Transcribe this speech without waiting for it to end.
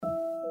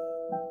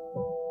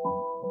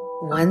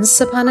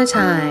Once upon a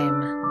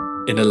time,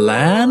 in a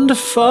land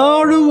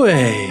far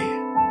away.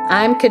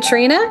 I'm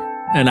Katrina.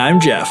 And I'm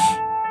Geoff.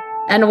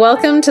 And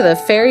welcome to the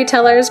Fairy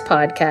Tellers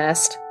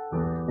Podcast.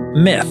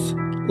 Myth,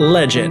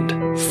 legend,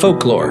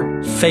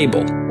 folklore,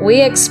 fable.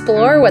 We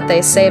explore what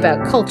they say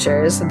about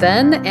cultures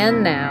then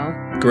and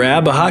now.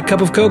 Grab a hot cup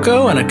of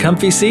cocoa and a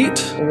comfy seat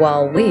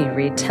while we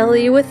retell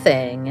you a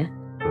thing.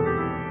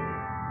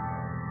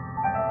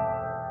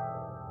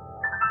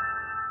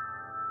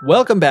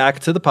 Welcome back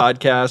to the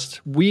podcast.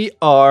 We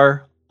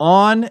are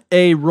on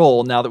a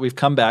roll now that we've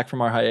come back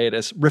from our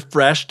hiatus,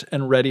 refreshed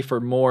and ready for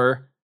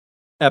more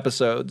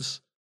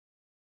episodes.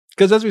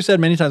 Because as we've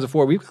said many times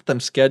before, we've got them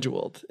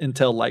scheduled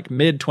until like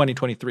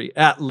mid-2023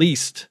 at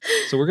least.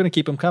 So we're going to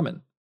keep them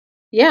coming.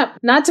 Yeah,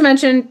 not to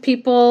mention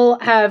people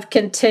have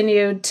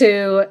continued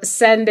to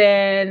send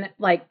in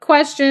like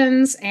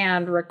questions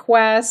and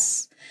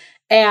requests.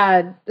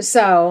 And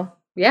so,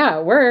 yeah,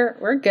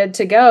 we're good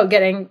to go,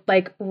 getting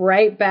like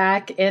right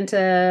back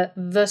into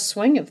the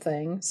swing of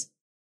things.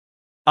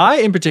 I,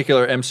 in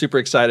particular, am super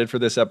excited for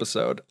this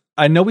episode.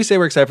 I know we say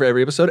we're excited for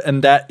every episode,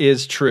 and that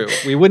is true.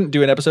 We wouldn't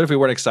do an episode if we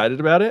weren't excited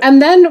about it.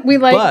 And then we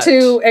like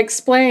to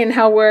explain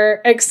how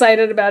we're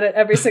excited about it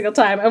every single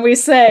time. And we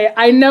say,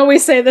 I know we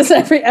say this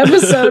every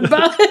episode,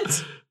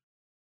 but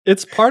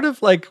it's part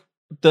of like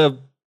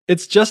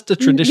it's just a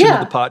tradition of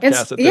the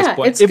podcast at this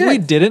point. If we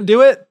didn't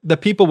do it, the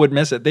people would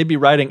miss it. They'd be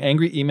writing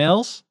angry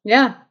emails.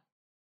 Yeah.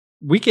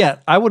 We can't.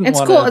 I wouldn't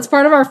want to. It's cool. It's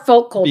part of our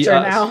folk culture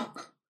now.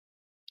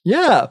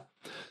 Yeah.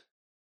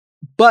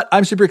 But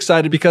I'm super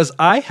excited because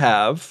I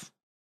have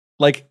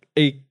like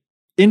a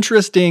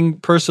interesting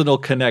personal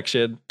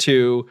connection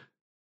to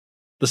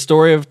the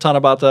story of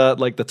Tanabata,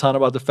 like the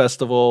Tanabata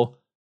Festival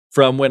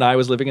from when I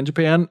was living in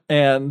Japan.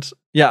 And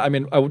yeah, I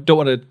mean, I don't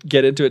want to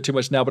get into it too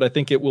much now, but I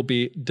think it will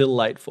be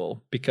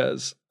delightful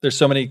because there's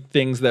so many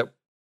things that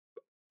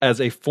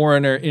as a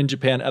foreigner in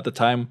Japan at the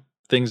time,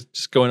 things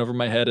just going over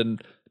my head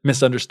and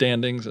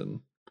misunderstandings and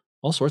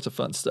all sorts of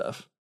fun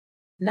stuff.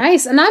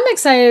 Nice. And I'm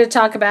excited to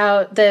talk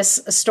about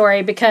this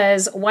story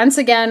because once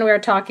again, we're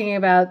talking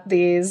about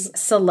these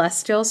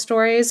celestial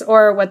stories,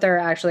 or what they're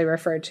actually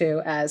referred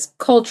to as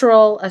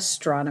cultural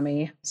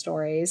astronomy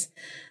stories.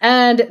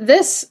 And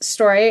this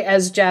story,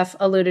 as Geoff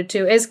alluded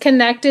to, is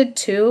connected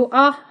to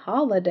a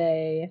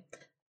holiday,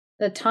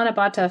 the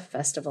Tanabata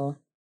Festival.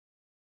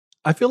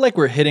 I feel like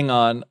we're hitting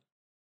on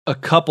a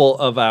couple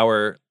of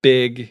our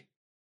big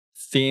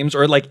themes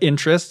or like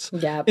interests.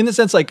 Yeah. In the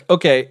sense like,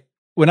 okay,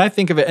 when I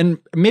think of it, and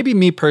maybe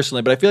me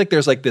personally, but I feel like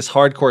there's like this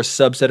hardcore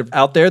subset of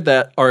out there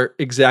that are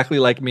exactly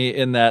like me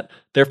in that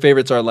their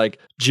favorites are like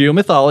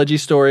geomythology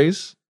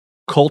stories,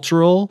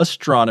 cultural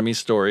astronomy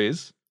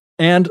stories,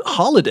 and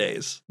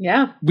holidays.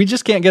 Yeah. We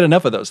just can't get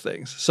enough of those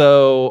things.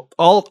 So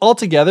all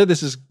together,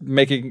 this is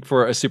making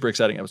for a super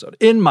exciting episode,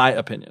 in my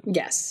opinion.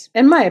 Yes,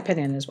 in my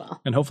opinion as well.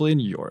 And hopefully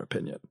in your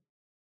opinion.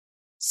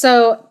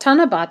 So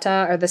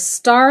Tanabata, or the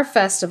Star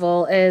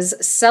Festival, is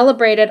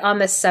celebrated on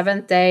the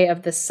 7th day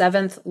of the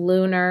 7th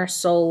lunar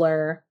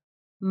solar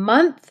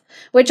month,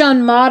 which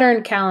on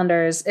modern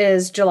calendars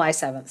is July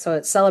 7th. So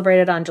it's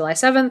celebrated on July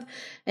 7th.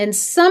 In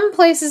some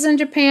places in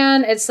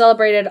Japan, it's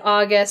celebrated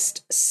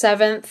August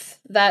 7th.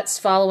 That's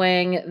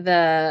following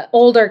the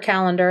older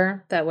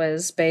calendar that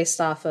was based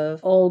off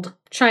of old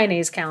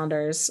Chinese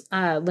calendars,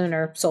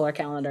 lunar solar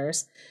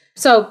calendars.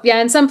 So, yeah,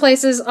 in some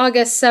places,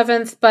 August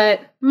 7th, but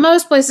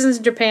most places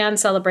in Japan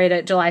celebrate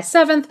it July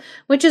 7th,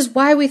 which is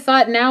why we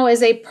thought now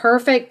is a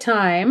perfect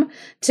time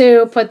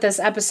to put this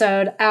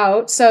episode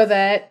out so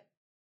that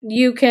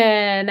you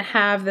can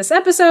have this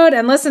episode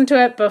and listen to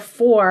it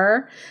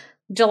before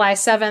July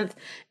 7th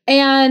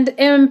and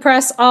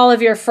impress all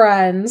of your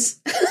friends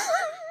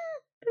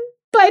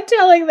by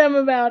telling them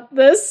about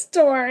this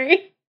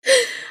story.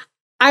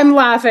 I'm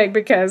laughing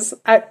because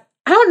I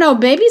don't know,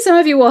 maybe some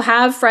of you will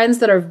have friends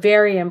that are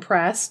very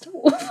impressed.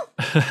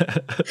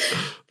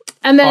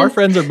 And then our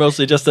friends are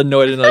mostly just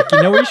annoyed and like,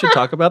 you know, we should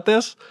talk about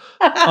this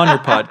on your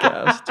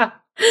podcast.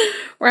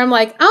 Where I'm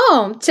like,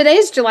 oh,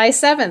 today's July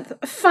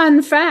 7th.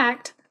 Fun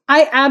fact.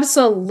 I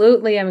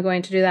absolutely am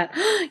going to do that.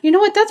 You know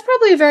what? That's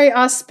probably a very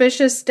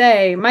auspicious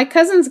day. My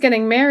cousin's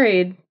getting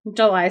married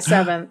July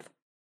 7th.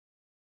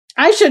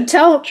 I should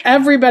tell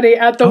everybody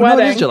at the wedding.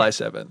 No, it is July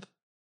 7th.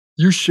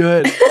 You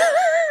should.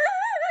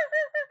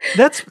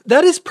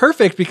 That is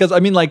perfect because I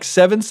mean like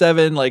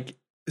 7-7, like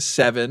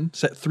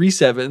 3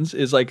 sevens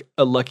is like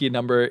a lucky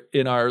number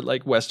in our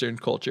like Western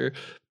culture.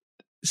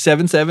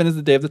 7-7 is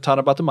the day of the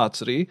Tanabata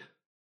Matsuri,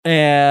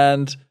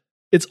 and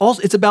it's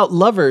about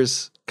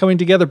lovers coming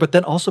together, but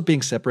then also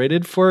being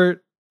separated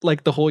for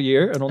like the whole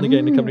year and only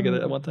getting to come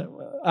together at one time.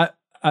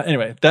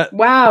 Anyway, that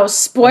wow,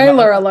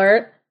 spoiler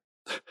alert.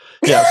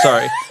 Yeah,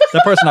 sorry,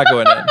 that part's not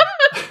going in.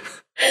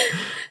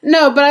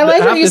 No, but I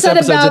like what you said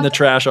about in the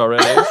trash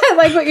already. I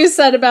like what you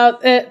said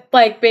about it,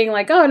 like being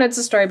like, oh, and it's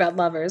a story about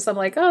lovers. I'm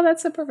like, oh,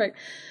 that's so perfect.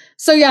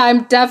 So yeah,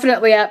 I'm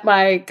definitely at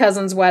my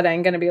cousin's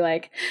wedding going to be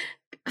like,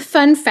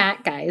 Fun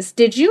fact, guys.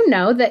 Did you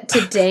know that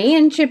today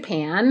in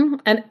Japan,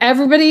 and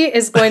everybody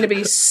is going to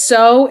be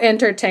so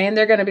entertained,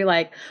 they're going to be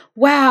like,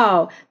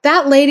 wow,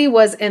 that lady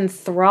was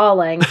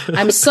enthralling.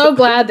 I'm so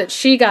glad that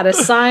she got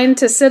assigned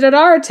to sit at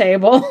our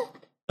table.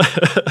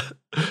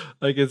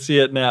 I can see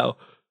it now.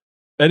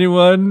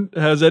 Anyone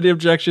has any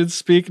objections,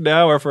 speak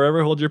now or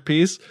forever hold your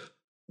peace.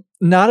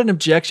 Not an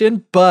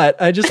objection,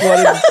 but I just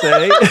wanted to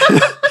say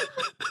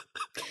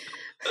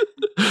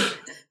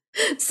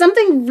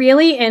something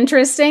really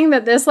interesting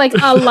that this like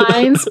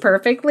aligns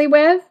perfectly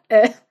with.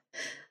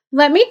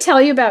 Let me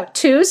tell you about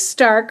two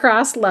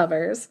star-crossed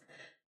lovers.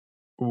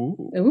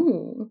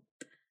 Ooh.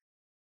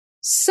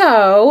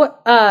 So,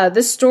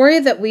 the story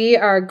that we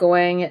are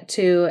going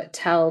to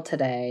tell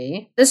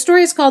today, this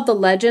story is called The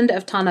Legend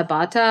of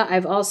Tanabata.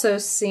 I've also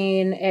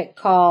seen it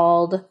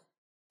called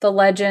The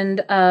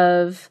Legend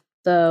of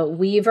the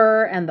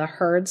Weaver and the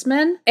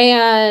Herdsman.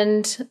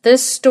 And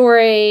this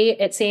story,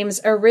 it seems,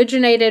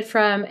 originated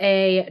from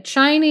a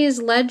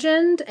Chinese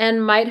legend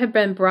and might have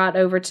been brought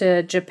over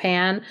to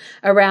Japan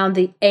around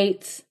the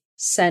 8th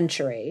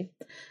century.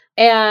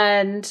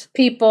 And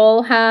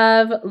people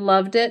have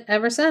loved it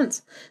ever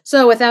since.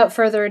 So without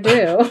further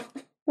ado,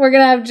 we're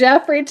going to have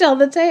Geoff retell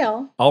the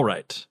tale. All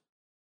right.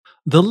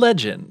 The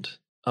Legend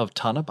of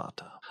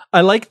Tanabata.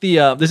 I like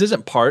the, this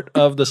isn't part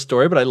of the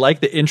story, but I like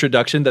the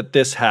introduction that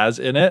this has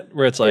in it,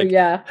 where it's like,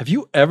 have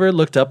you ever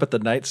looked up at the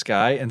night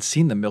sky and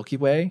seen the Milky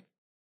Way?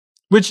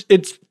 Which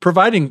it's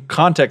providing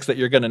context that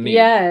you're going to need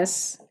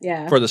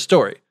for the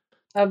story.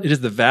 It is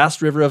the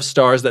vast river of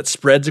stars that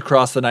spreads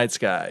across the night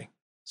sky.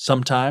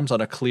 Sometimes on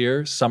a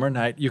clear summer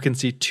night, you can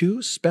see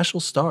two special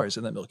stars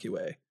in the Milky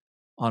Way.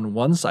 On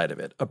one side of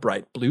it, a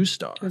bright blue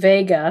star.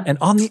 Vega. And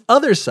on the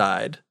other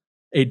side,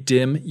 a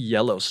dim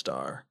yellow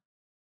star.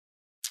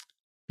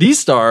 These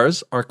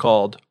stars are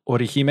called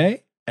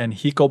Orihime and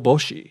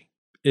Hikoboshi.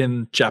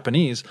 In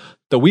Japanese,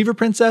 the Weaver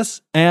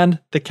Princess and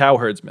the Cow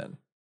Herdsman.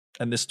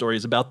 And this story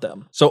is about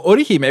them. So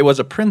Orihime was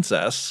a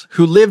princess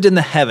who lived in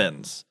the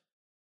heavens.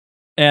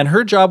 And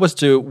her job was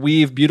to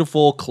weave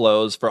beautiful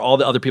clothes for all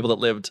the other people that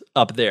lived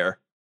up there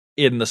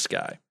in the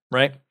sky,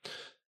 right?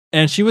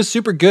 And she was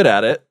super good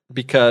at it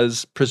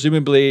because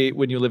presumably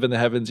when you live in the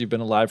heavens, you've been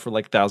alive for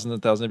like thousands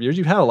and thousands of years.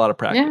 You've had a lot of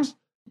practice. Yeah.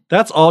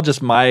 That's all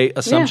just my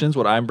assumptions,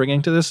 what I'm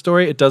bringing to this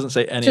story. It doesn't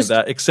say any of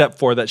that except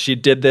for that she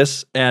did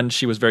this and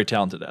she was very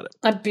talented at it.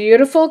 A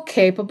beautiful,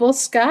 capable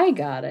sky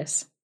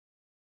goddess.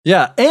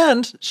 Yeah,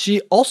 and she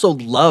also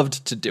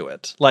loved to do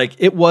it. Like,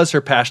 it was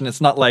her passion.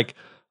 It's not like,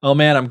 oh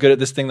man, I'm good at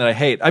this thing that I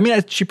hate. I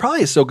mean, she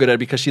probably is so good at it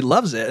because she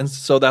loves it, and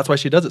so that's why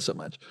she does it so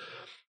much.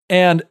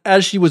 And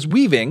as she was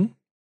weaving,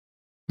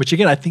 which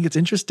again, I think it's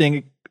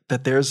interesting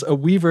that there's a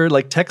weaver,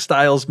 like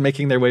textiles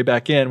making their way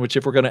back in, which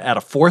if we're going to add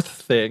a fourth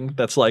thing,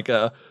 that's like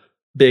a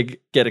big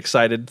get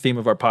excited theme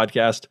of our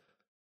podcast,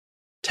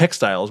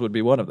 textiles would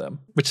be one of them,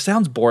 which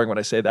sounds boring when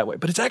I say it that way,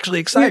 but it's actually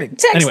exciting.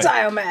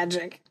 Textile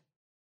magic.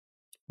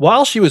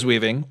 While she was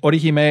weaving,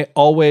 Orihime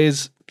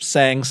always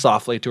sang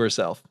softly to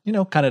herself,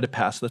 kind of to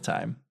pass the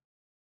time.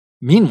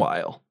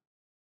 Meanwhile,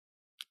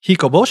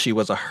 Hikoboshi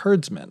was a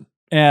herdsman,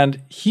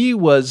 and he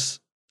was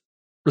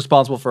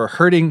responsible for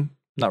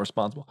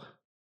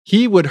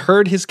he would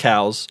herd his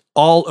cows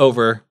all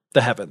over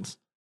the heavens.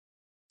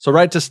 So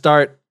right to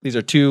start, these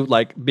are two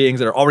like beings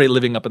that are already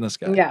living up in the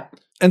sky. Yeah.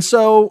 And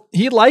so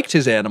he liked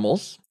his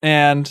animals,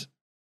 and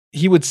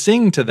he would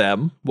sing to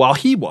them while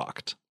he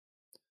walked.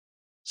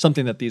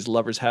 Something that these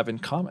lovers have in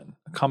common,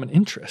 a common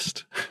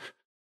interest.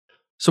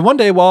 So one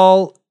day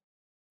while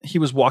he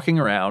was walking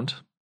around,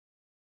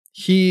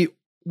 he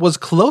was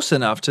close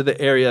enough to the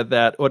area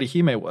that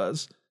Orihime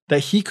was that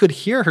he could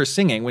hear her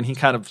singing when he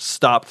kind of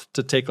stopped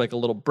to take like a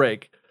little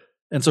break.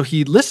 And so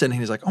he listened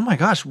and he's like, oh my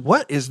gosh,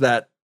 what is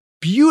that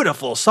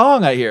beautiful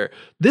song I hear?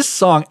 This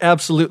song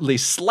absolutely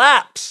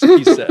slaps,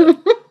 he said.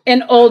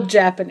 In old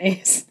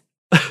Japanese.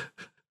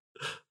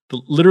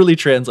 Literally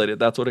translated,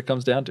 that's what it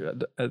comes down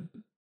to.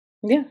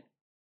 Yeah.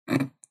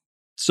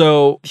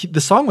 So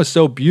the song was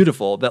so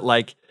beautiful that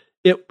like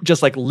it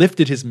just like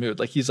lifted his mood.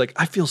 Like he's like,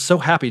 I feel so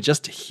happy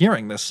just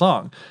hearing this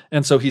song.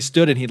 And so he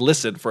stood and he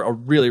listened for a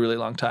really, really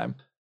long time.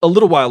 A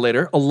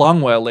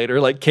long while later,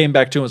 like came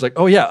back to him and was like,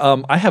 oh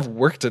yeah, I have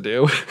work to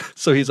do.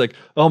 So he's like,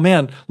 oh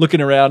man,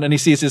 looking around and he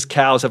sees his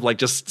cows have like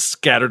just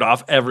scattered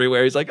off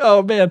everywhere. He's like,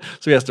 oh man.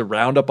 So he has to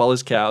round up all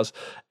his cows.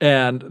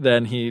 And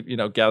then he,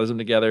 gathers them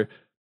together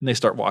and they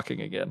start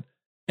walking again.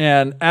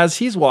 And as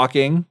he's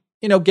walking,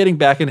 getting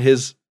back in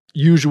his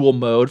usual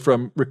mode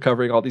from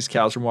recovering all these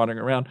cows from wandering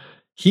around,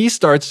 he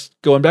starts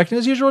going back to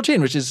his usual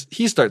routine, which is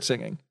he starts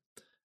singing.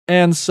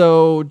 And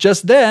so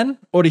just then,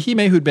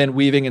 Orihime, who'd been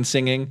weaving and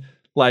singing,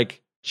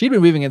 like she'd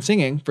been weaving and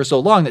singing for so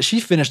long that she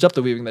finished up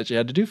the weaving that she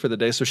had to do for the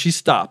day. So she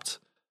stopped.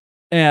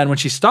 And when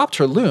she stopped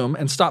her loom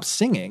and stopped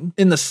singing,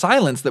 in the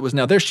silence that was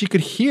now there, she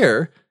could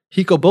hear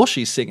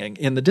Hikoboshi singing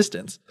in the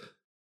distance.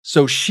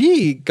 So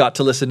she got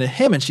to listen to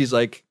him and she's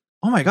like,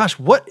 oh my gosh,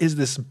 what is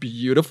this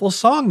beautiful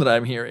song that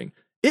I'm hearing?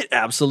 It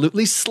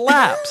absolutely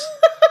slaps.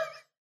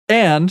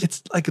 And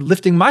it's like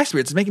lifting my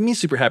spirits. It's making me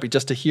super happy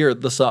just to hear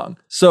the song.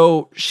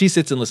 So she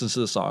sits and listens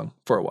to the song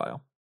for a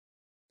while.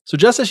 So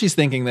just as she's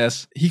thinking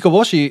this,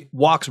 Hikoboshi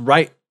walks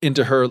right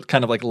into her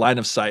kind of like line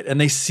of sight,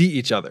 and they see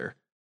each other.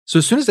 So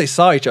as soon as they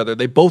saw each other,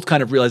 they both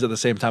kind of realized at the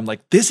same time,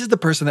 like, this is the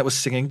person that was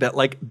singing that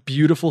like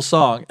beautiful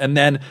song. And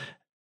then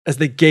as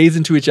they gaze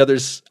into each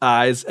other's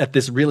eyes at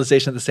this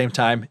realization at the same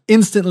time,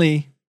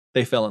 instantly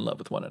they fell in love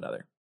with one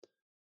another.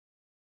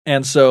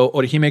 And so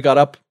Orihime got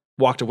up,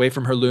 walked away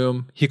from her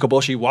loom.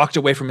 Hikoboshi walked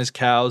away from his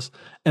cows,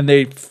 and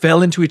they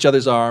fell into each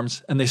other's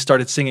arms, and they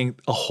started singing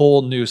a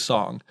whole new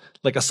song,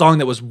 like a song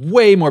that was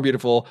way more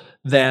beautiful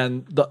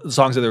than the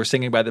songs that they were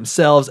singing by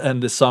themselves.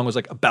 And this song was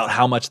like about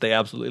how much they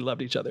absolutely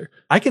loved each other.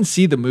 I can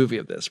see the movie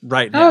of this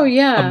right now. Oh,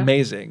 yeah.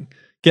 Amazing.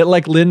 Get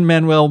like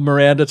Lin-Manuel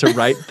Miranda to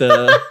write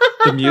the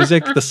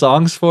music, the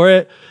songs for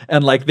it,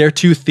 and like their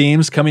two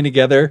themes coming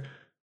together.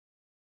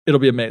 It'll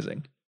be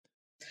amazing.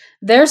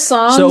 Their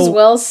songs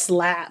will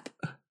slap.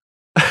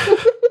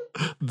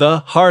 The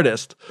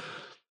hardest.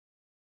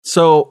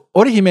 So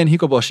Orihime and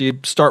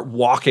Hikoboshi start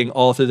walking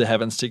all through the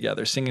heavens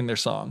together, singing their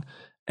song.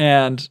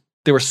 And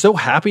they were so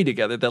happy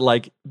together that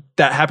like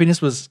that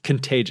happiness was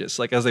contagious.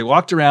 Like as they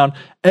walked around,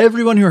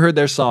 everyone who heard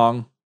their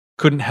song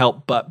couldn't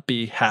help but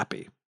be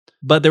happy.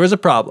 But there was a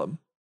problem.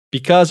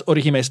 Because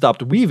Orihime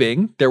stopped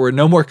weaving, there were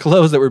no more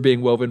clothes that were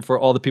being woven for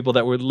all the people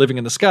that were living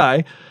in the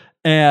sky.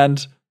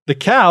 And the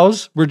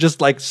cows were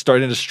just like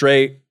starting to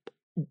stray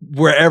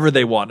wherever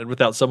they wanted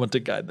without someone to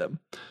guide them.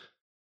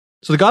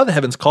 So the god of the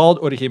heavens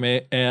called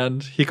Orihime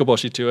and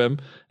Hikoboshi to him,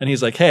 and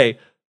he's like, hey,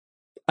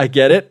 I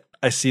get it.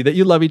 I see that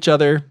you love each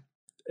other.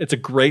 It's a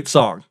great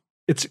song.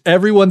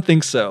 Everyone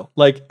thinks so.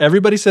 Like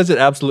everybody says it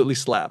absolutely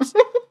slaps.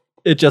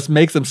 It just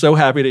makes them so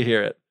happy to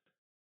hear it.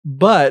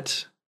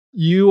 But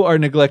you are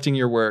neglecting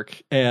your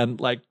work, and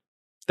like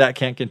that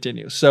can't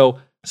continue. So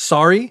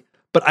sorry,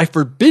 but I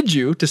forbid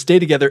you to stay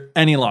together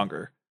any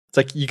longer. It's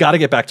like, you got to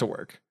get back to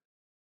work.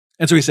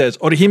 And so he says,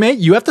 Orihime,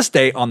 you have to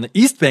stay on the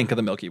east bank of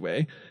the Milky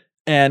Way.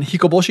 And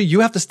Hikoboshi,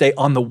 you have to stay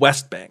on the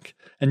west bank.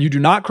 And you do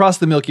not cross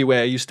the Milky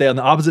Way. You stay on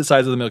the opposite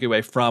sides of the Milky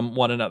Way from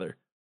one another.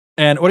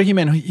 And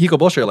Orihime and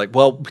Hikoboshi are like,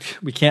 well,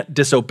 we can't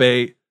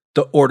disobey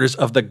the orders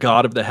of the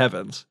god of the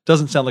heavens.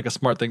 Doesn't sound like a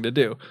smart thing to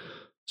do.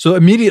 So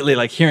immediately,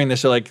 like hearing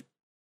this, they're like,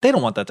 they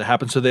don't want that to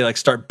happen. So they like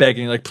start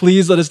begging, like,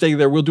 please let us stay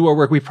there. We'll do our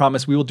work. We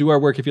promise we will do our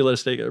work if you let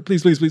us stay together.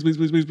 Please, please, please, please,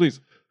 please, please, please.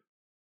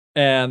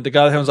 And the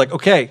god of the heavens is like,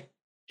 okay,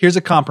 here's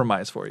a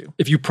compromise for you.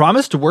 If you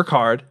promise to work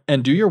hard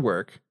and do your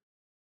work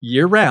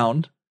year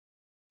round,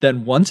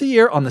 then once a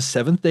year on the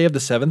 7th day of the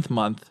 7th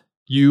month,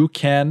 you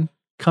can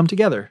come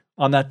together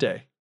on that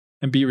day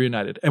and be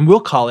reunited. And we'll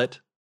call it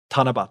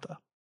Tanabata.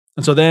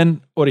 And so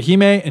then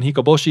Orihime and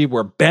Hikoboshi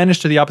were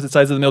banished to the opposite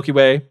sides of the Milky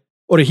Way.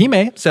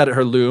 Orihime sat at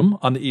her loom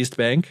on the east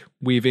bank,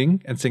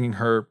 weaving and singing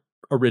her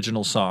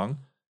original song.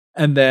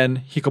 And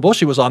then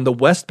Hikoboshi was on the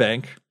west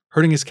bank,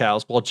 herding his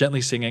cows while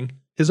gently singing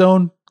his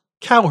own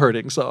cow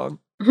herding song.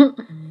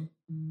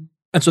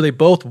 And so they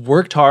both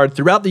worked hard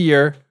throughout the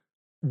year,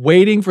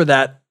 waiting for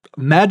that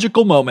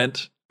magical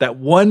moment, that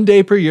one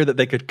day per year that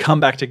they could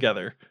come back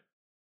together.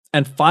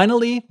 And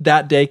finally,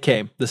 that day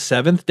came, the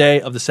 7th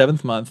day of the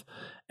 7th month.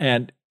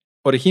 And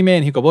Orihime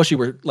and Hikoboshi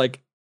were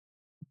like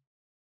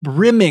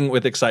brimming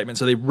with excitement.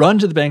 So they run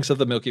to the banks of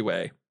the Milky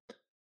Way.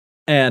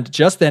 And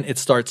just then it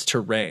starts to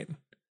rain.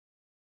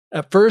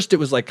 At first, it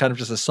was like kind of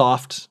just a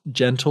soft,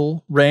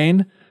 gentle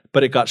rain,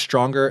 but it got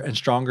stronger and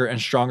stronger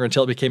and stronger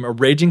until it became a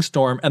raging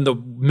storm. And the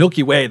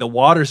Milky Way, the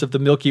waters of the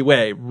Milky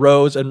Way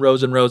rose and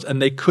rose and rose,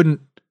 and they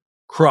couldn't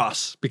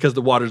cross because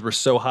the waters were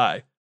so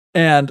high.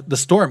 And the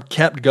storm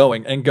kept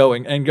going and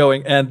going and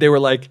going. And they were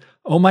like,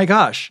 oh my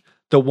gosh,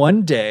 the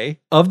one day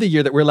of the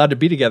year that we're allowed to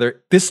be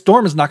together, this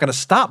storm is not going to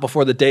stop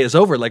before the day is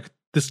over. Like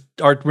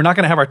we're not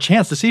going to have our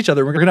chance to see each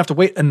other. We're going to have to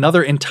wait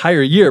another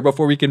entire year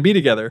before we can be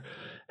together.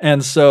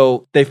 And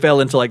so they fell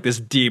into like this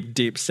deep,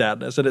 deep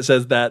sadness. And it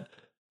says that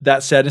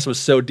sadness was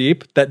so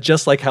deep that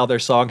just like how their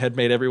song had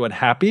made everyone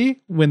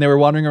happy when they were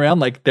wandering around,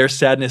 like their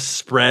sadness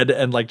spread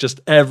and like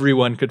just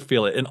everyone could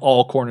feel it in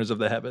all corners of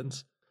the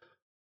heavens.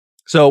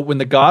 So when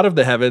the god of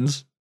the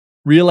heavens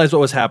realized what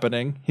was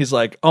happening, he's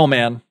like, oh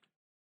man,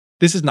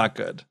 this is not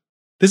good.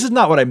 This is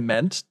not what I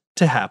meant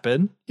to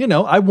happen. You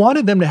know, I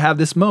wanted them to have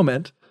this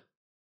moment.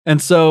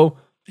 And so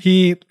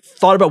he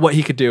thought about what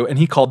he could do, and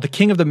he called the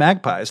king of the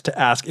magpies to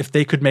ask if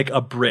they could make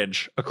a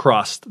bridge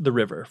across the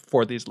river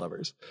for these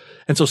lovers.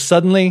 And so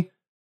suddenly,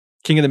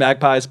 king of the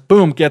magpies,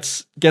 boom,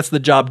 gets the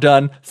job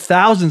done.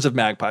 Thousands of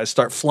magpies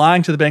start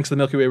flying to the banks of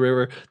the Milky Way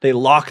River. They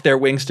lock their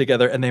wings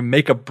together, and they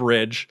make a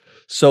bridge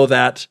so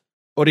that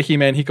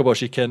Orihime and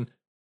Hikoboshi can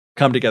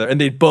come together.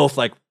 And they both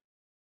like,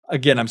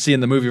 again, I'm seeing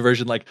the movie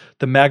version, like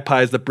the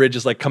magpies, the bridge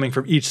is like coming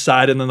from each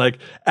side. And then like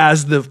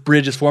as the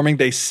bridge is forming,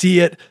 they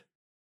see it.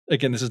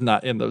 Again, this is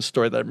not in the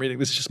story that I'm reading.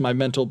 This is just my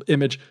mental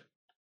image.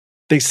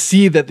 They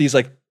see that these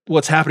like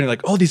what's happening,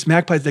 like, oh, these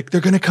magpies, they're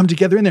going to come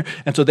together in there.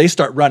 And so they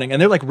start running, and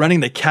they're like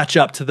running. They catch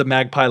up to the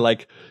magpie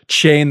like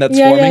chain that's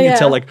forming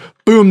until like,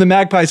 boom, the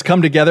magpies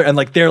come together, and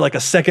like they're like a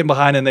second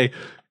behind, and they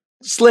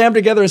slam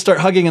together and start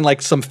hugging, and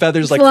like some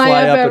feathers like fly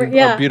up and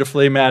are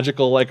beautifully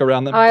magical like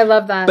around them. Oh, I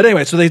love that. But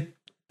anyway, so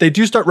they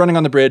do start running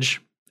on the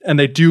bridge, and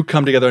they do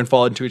come together and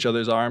fall into each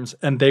other's arms,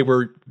 and they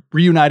were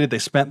reunited. They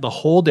spent the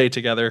whole day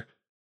together,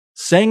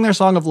 sang their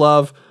song of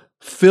love,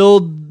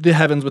 filled the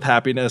heavens with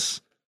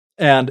happiness,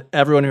 and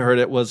everyone who heard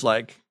it was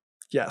like,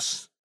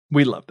 yes,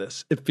 we love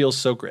this. It feels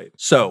so great.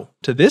 So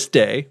to this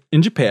day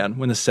in Japan,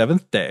 when the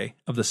 7th day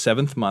of the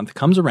 7th month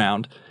comes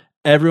around,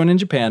 everyone in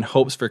Japan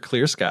hopes for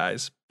clear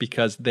skies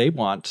because they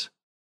want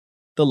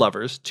the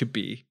lovers to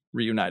be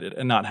reunited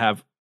and not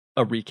have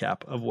a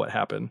recap of what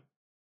happened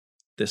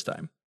this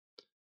time.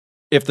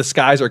 If the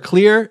skies are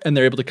clear and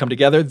they're able to come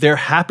together, their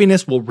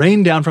happiness will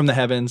rain down from the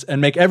heavens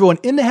and make everyone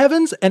in the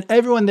heavens and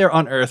everyone there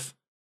on earth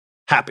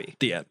happy.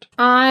 The end.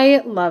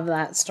 I love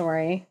that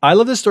story. I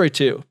love this story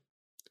too.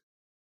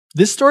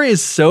 This story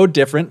is so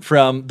different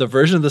from the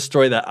version of the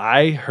story that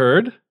I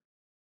heard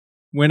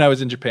when I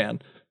was in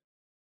Japan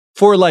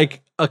for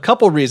like a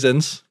couple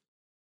reasons.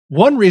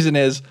 One reason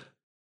is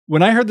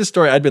when I heard this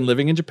story, I'd been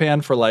living in Japan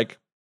for like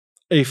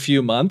a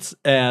few months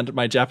and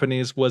my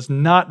Japanese was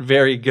not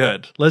very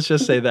good. Let's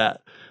just say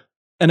that.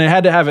 And I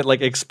had to have it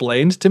like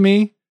explained to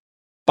me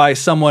by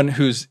someone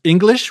whose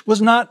English was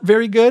not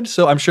very good.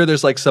 So I'm sure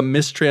there's like some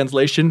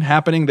mistranslation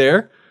happening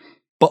there.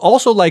 But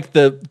also like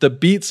the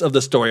beats of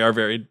the story are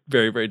very,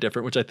 very, very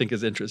different, which I think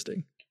is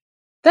interesting.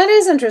 That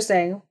is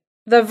interesting.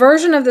 The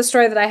version of the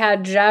story that I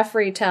had Geoff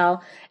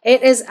retell,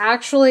 it is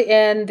actually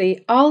in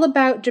the All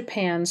About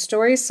Japan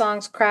Stories,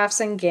 Songs, Crafts,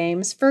 and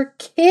Games for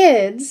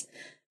Kids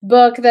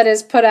book that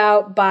is put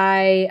out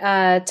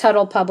by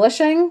Tuttle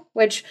Publishing,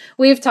 which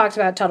we've talked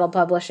about Tuttle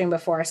Publishing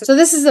before. So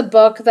this is a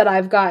book that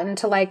I've gotten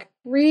to like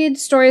read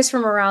stories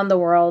from around the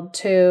world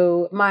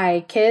to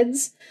my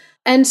kids.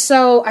 And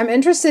so I'm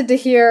interested to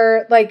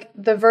hear like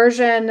the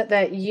version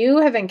that you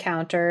have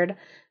encountered.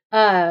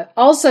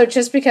 Also,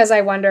 just because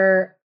I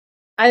wonder,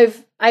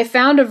 I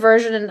found a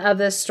version of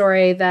this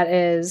story that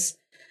is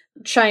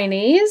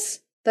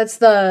Chinese. That's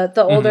the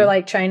older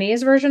like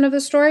Chinese version of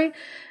the story.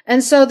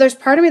 And so there's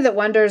part of me that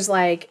wonders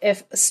like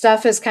if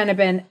stuff has kind of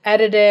been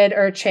edited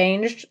or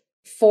changed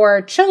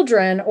for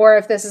children, or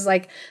if this is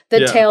like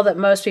the tale that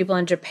most people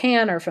in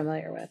Japan are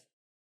familiar with.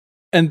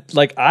 And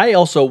like I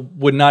also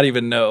would not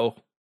even know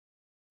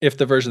if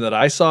the version that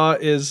I saw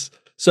is...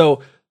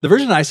 So the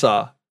version I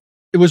saw,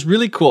 it was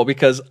really cool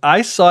because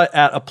I saw it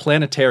at a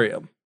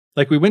planetarium.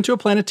 Like we went to a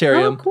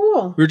planetarium. Oh,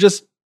 cool. We were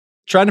just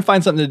trying to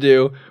find something to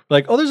do. We're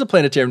like, oh, there's a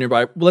planetarium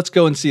nearby. Well, let's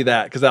go and see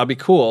that because that'll be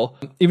cool.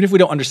 Even if we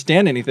don't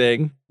understand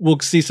anything, we'll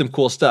see some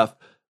cool stuff.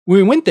 When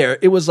we went there,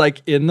 it was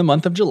like in the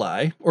month of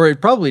July or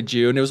probably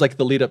June. It was like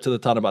the lead up to the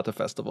Tanabata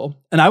Festival.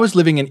 And I was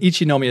living in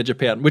Ichinomiya,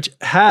 Japan, which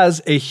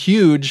has a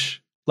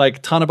huge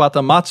like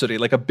Tanabata Matsuri,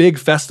 like a big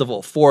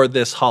festival for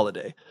this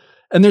holiday.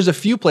 And there's a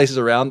few places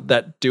around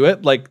that do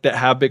it, like that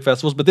have big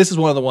festivals, but this is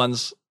one of the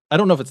ones, I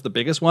don't know if it's the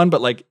biggest one,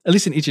 but like at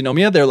least in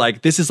Ichinomiya, they're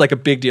like, this is like a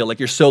big deal. Like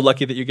you're so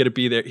lucky that you get to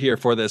be there here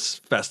for this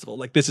festival.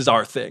 Like this is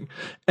our thing.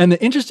 And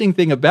the interesting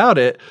thing about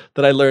it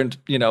that I learned,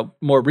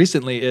 more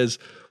recently is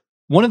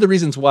one of the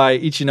reasons why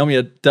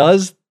Ichinomiya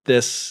does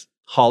this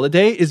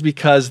holiday is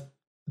because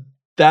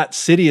that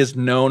city is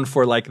known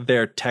for like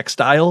their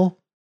textile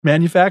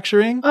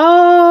manufacturing.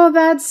 Oh,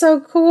 that's so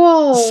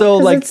cool. So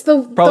like it's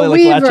the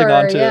probably the like weaver,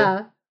 latching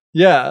onto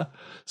yeah.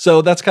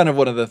 So that's kind of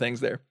one of the things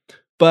there.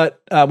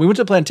 But we went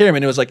to a planetarium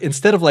and it was like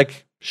instead of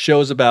like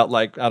shows about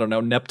like I don't know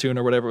Neptune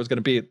or whatever it was going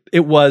to be,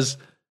 it was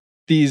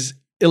these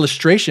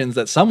illustrations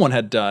that someone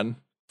had done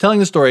telling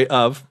the story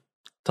of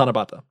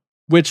Tanabata,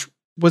 which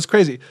was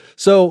crazy.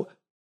 So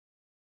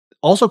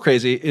also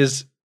crazy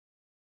is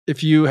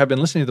if you have been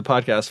listening to the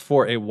podcast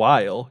for a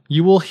while,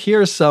 you will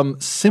hear some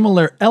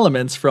similar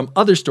elements from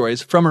other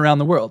stories from around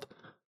the world.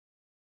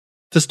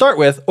 To start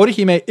with,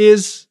 Orihime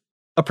is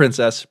a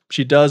princess.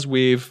 She does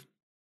weave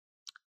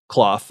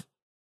cloth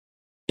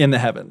in the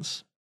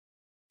heavens.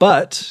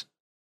 But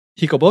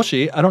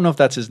Hikoboshi, I don't know if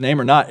that's his name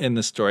or not in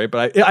this story,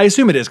 but I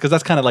assume it is because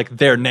that's kind of like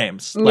their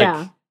names.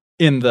 Like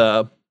in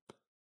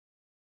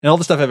all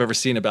the stuff I've ever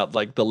seen about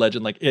like the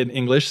legend, like in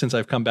English since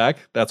I've come back,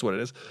 that's what it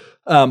is.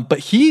 But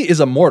he is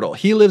immortal.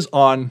 He lives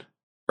on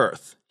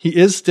Earth. He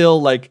is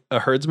still like a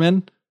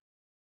herdsman,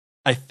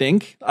 I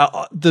think.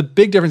 The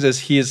big difference is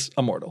he is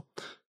immortal.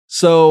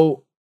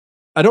 So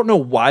I don't know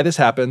why this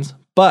happens,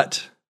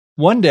 but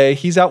one day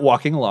he's out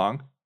walking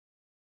along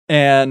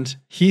and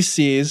he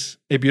sees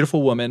a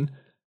beautiful woman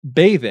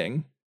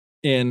bathing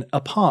in a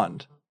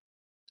pond.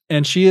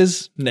 And she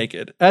is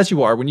naked, as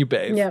you are when you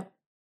bathe. Yep.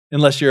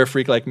 Unless you're a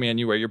freak like me and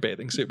you wear your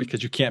bathing suit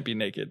because you can't be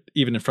naked,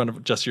 even in front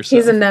of just yourself.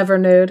 He's a never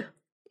nude.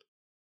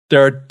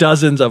 There are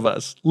dozens of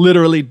us.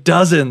 Literally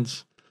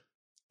dozens.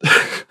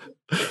 I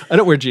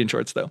don't wear jean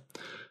shorts, though.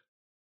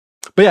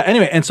 But yeah,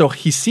 anyway, and so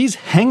he sees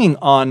hanging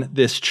on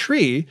this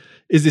tree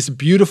is this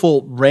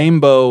beautiful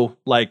rainbow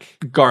like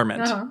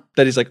garment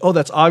that he's like, oh,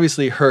 that's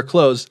obviously her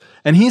clothes.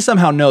 And he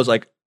somehow knows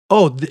like,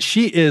 oh,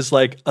 she is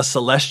like a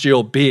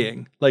celestial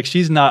being. Like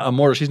she's not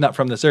immortal. She's not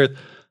from this earth.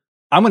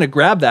 I'm going to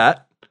grab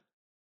that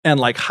and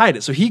like hide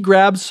it. So he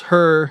grabs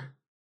her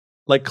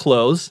like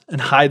clothes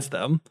and hides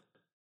them.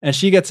 And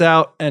she gets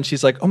out and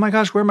she's like, oh my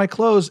gosh, where are my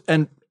clothes?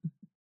 And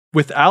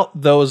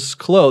without those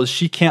clothes,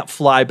 she can't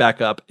fly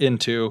back up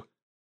into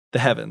the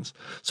heavens.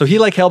 So he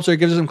like helps her,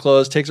 gives her some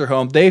clothes, takes her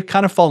home. They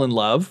kind of fall in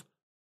love.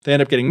 They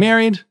end up getting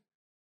married.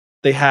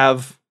 They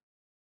have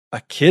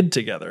a kid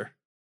together,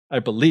 I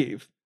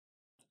believe.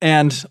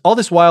 And all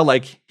this while,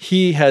 like,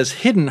 he has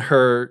hidden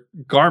her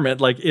garment,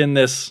 like, in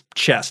this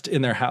chest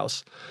in their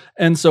house.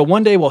 And so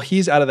one day while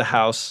he's out of the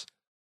house,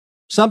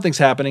 something's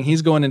happening.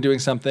 He's going and doing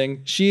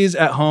something. She's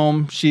at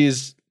home.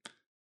 She's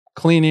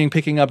cleaning,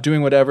 picking up,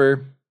 doing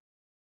whatever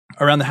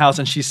around the house.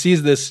 And she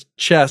sees this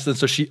chest. And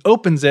so she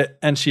opens it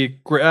and she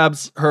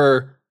grabs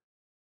her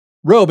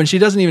robe, and she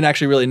doesn't even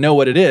actually really know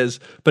what it is.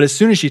 But as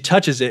soon as she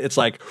touches it, it's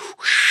like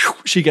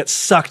she gets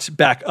sucked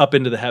back up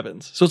into the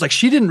heavens. So it's like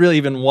she didn't really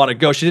even want to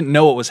go. She didn't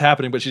know what was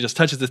happening, but she just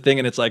touches this thing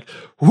and it's like,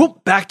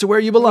 whoop, back to where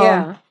you belong.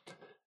 Yeah.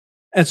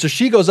 And so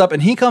she goes up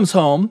and he comes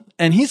home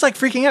and he's like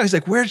freaking out. He's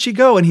like, where did she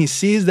go? And he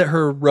sees that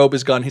her robe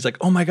is gone. He's like,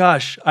 oh my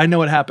gosh, I know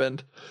what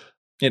happened.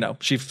 You know,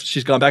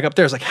 she's gone back up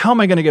there. It's like, how am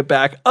I going to get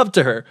back up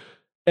to her?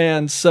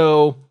 And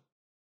so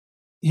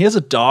he has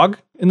a dog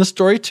in the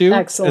story too.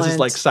 Excellent. As his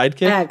like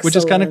sidekick, which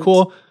is kind of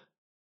cool.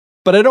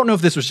 But I don't know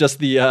if this was just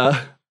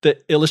the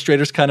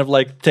illustrators kind of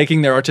like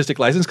taking their artistic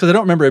license, because I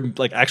don't remember him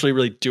like actually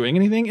really doing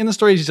anything in the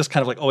story. He's just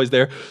kind of like always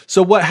there.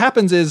 So what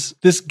happens is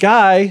this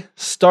guy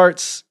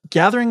starts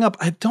gathering up,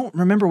 I don't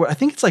remember what, I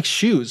think it's like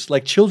shoes,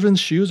 like children's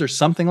shoes or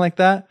something like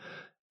that.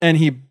 And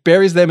he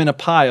buries them in a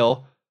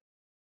pile.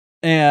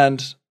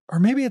 And, or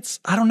maybe it's,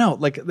 I don't know.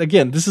 Like,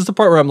 again, this is the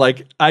part where I'm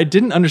like, I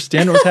didn't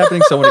understand what was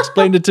happening. Someone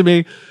explained it to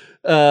me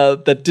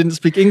that didn't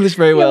speak English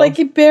very well. Like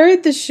he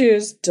buried the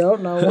shoes.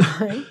 Don't know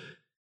why.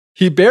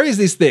 He buries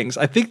these things.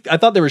 I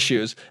thought they were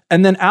shoes.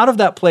 And then out of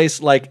that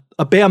place, like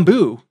a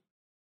bamboo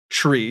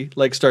tree,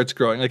 like starts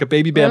growing, like a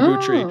baby bamboo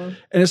tree. And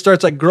it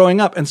starts like growing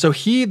up. And so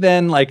he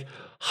then like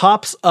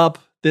hops up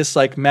this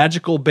like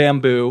magical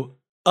bamboo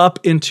up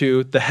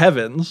into the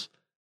heavens,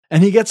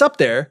 and he gets up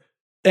there.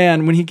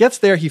 And when he gets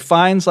there, he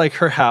finds like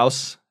her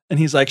house, and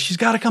he's like, she's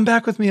got to come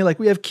back with me. Like,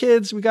 we have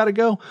kids, we got to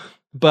go.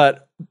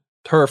 But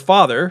her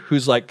father,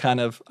 who's like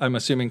kind of, I'm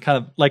assuming kind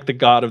of like the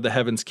god of the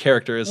heavens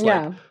character, is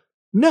like,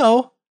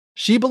 no,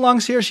 she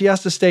belongs here. She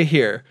has to stay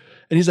here.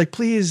 And he's like,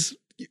 please,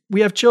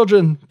 we have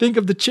children. Think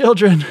of the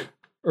children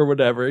or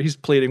whatever. He's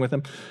pleading with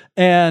him.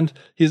 And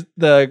he's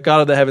the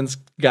god of the heavens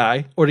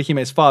guy,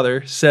 Orihime's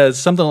father, says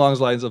something along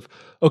the lines of,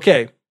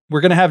 okay,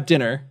 we're going to have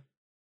dinner,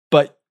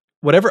 but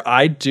whatever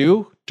I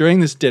do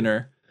during this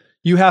dinner,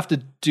 you have to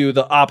do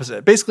the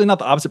opposite. Basically not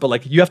the opposite, but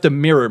like you have to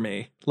mirror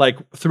me like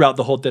throughout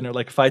the whole dinner.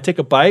 Like if I take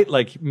a bite,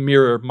 like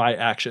mirror my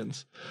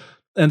actions.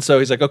 And so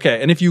he's like,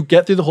 okay. And if you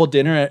get through the whole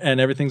dinner and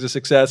everything's a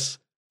success,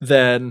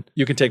 then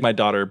you can take my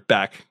daughter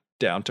back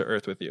down to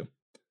earth with you.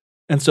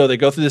 And so they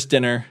go through this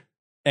dinner,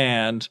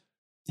 and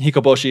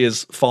Hikoboshi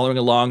is following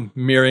along,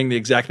 mirroring the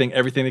exact thing,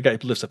 everything the guy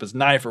lifts up his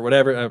knife or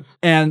whatever.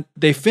 And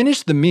they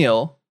finish the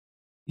meal.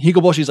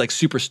 Hikoboshi's like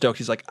super stoked.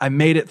 He's like, I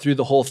made it through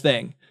the whole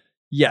thing.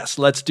 Yes,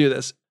 let's do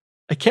this.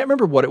 I can't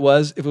remember what it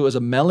was, if it was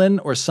a melon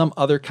or some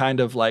other kind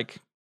of like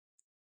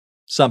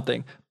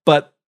something.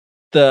 But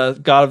the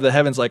god of the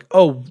heavens like,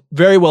 oh,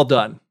 very well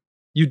done.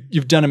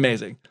 You've done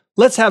amazing.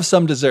 Let's have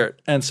some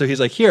dessert. And so he's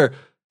like, here,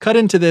 cut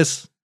into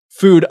this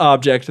food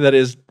object that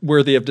is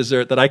worthy of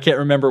dessert that I can't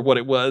remember what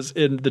it was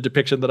in the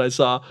depiction that I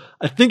saw.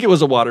 I think it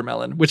was a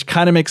watermelon, which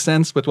kind of makes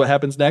sense with what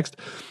happens next.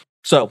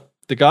 So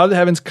the god of the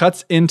heavens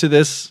cuts into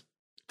this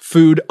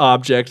food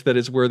object that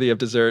is worthy of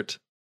dessert,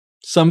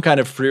 some kind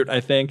of fruit, I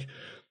think.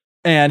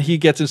 And he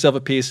gets himself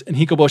a piece, and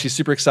Hikoboshi's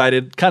super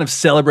excited, kind of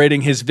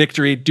celebrating his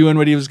victory, doing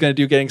what he was going to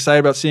do, getting excited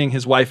about seeing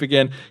his wife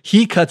again.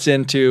 He cuts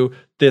into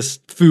this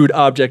food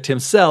object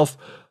himself,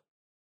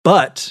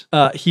 but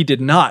he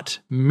did not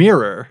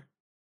mirror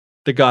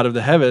the god of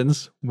the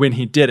heavens when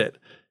he did it.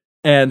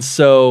 And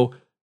so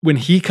when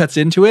he cuts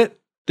into it,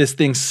 this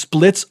thing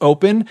splits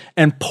open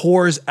and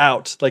pours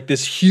out like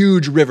this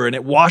huge river, and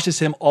it washes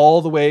him all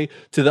the way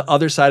to the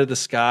other side of the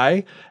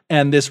sky.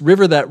 And this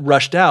river that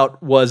rushed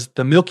out was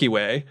the Milky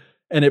Way,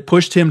 and it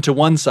pushed him to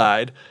one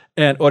side,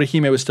 and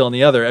Orihime was still on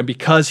the other. And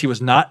because he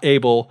was not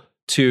able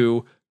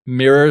to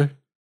mirror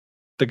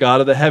the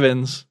god of the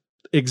heavens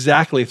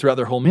exactly throughout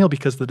their whole meal,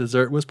 because the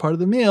dessert was part of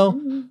the meal,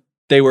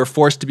 they were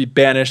forced to be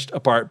banished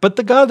apart. But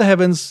the god of the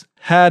heavens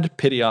had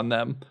pity on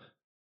them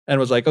and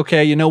was like,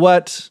 okay, you know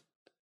what?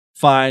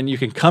 Fine, you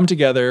can come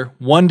together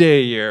one day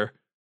a year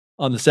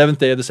on the 7th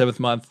day of the 7th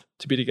month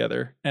to be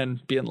together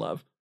and be in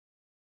love.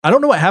 I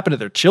don't know what happened to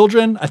their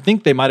children. I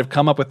think they might have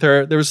come up with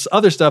her. There was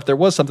other stuff. There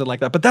was something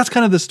like that. But that's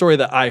kind of the story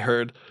that I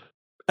heard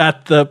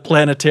at the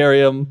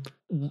planetarium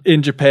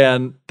in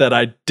Japan that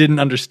I didn't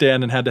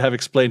understand and had to have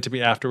explained to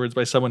me afterwards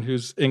by someone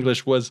whose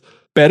English was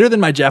better than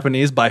my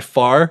Japanese by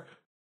far,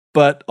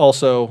 but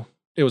also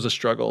it was a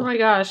struggle. Oh my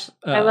gosh.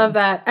 I love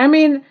that. I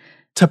mean,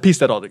 to piece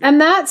that all together.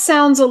 And that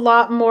sounds a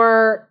lot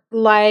more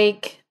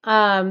like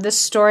the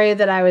story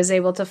that I was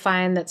able to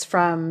find that's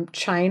from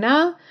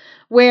China,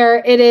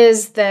 where it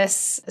is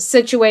this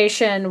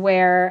situation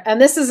where, and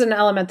this is an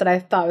element that I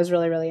thought was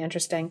really, really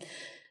interesting,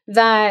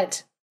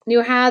 that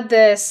you had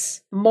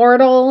this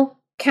mortal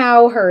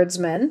cow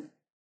herdsman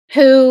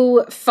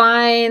who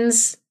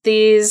finds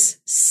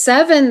these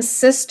 7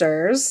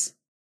 sisters,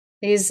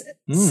 these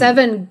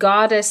 7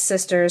 goddess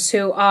sisters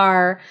who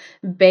are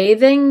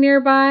bathing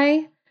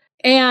nearby.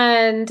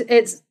 And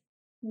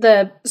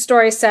the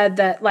story said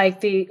that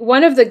like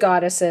one of the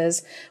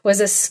goddesses was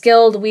a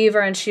skilled weaver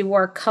and she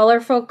wore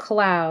colorful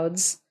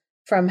clouds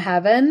from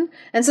heaven.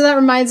 And so that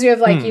reminds me of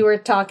like you were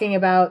talking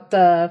about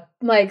the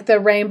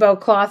rainbow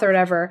cloth or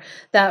whatever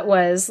that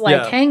was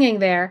like hanging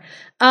there.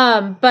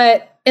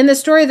 But in the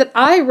story that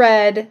I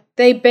read,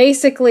 they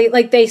basically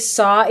like they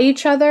saw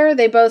each other.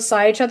 They both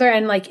saw each other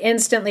and like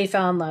instantly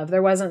fell in love.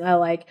 There wasn't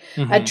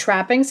a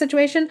trapping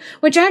situation,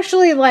 which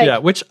actually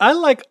which I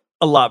like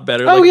a lot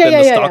better than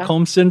the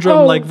Stockholm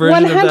syndrome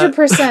version 100%.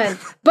 Of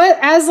that. But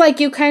as like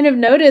you kind of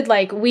noted,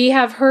 like we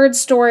have heard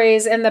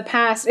stories in the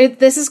past.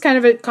 This is kind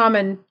of a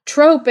common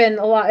trope in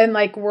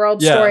like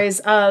world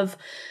stories of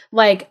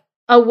like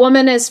a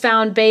woman is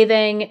found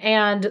bathing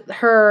and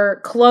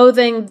her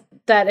clothing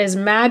that is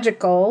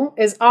magical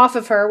is off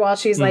of her while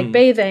she's like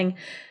bathing.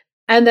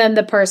 And then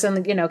the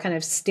person, kind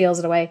of steals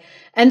it away.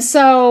 And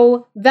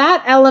so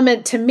that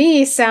element to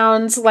me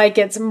sounds like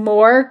it's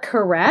more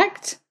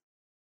correct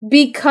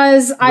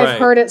because I've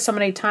heard it so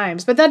many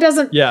times. But that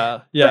doesn't...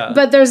 Yeah.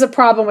 But there's a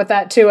problem with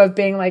that too of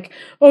being like,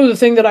 oh, the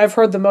thing that I've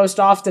heard the most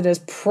often is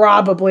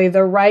probably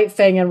the right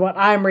thing and what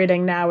I'm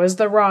reading now is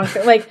the wrong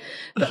thing. Like,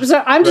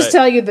 so I'm just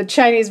telling you the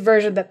Chinese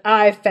version that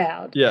I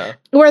found. Yeah.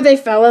 Where they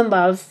fell in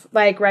love,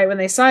 like, right when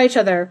they saw each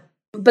other.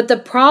 But the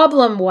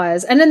problem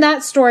was, and in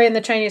that story, in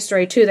the Chinese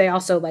story too, they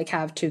also like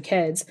have 2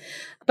 kids.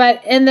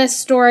 But in this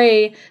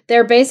story,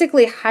 they're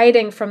basically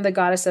hiding from the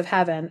goddess of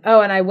heaven.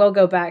 Oh, and I will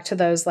go back to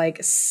those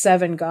like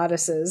 7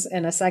 goddesses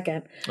in a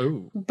second.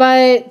 Ooh.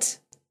 But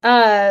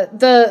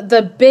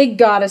the big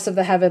goddess of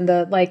the heaven,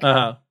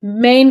 the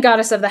main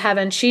goddess of the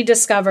heaven, she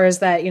discovers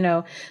that,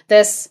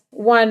 this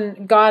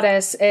one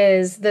goddess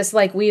is this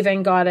like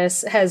weaving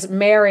goddess has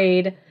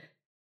married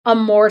a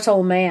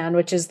mortal man,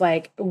 which is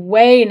like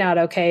way not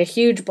okay, a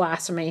huge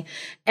blasphemy.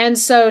 And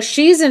so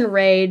she's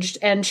enraged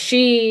and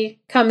she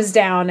comes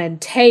down and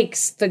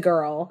takes the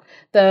girl,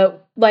 the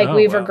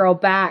weaver girl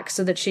back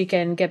so that she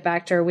can get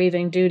back to her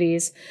weaving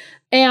duties.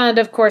 And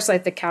of course,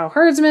 like the cow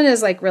herdsman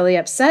is like really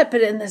upset.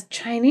 But in the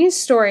Chinese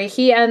story,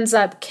 he ends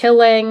up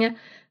killing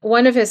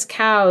one of his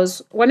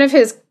cows. One of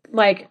his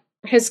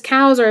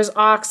cows or his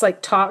ox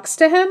like talks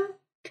to him.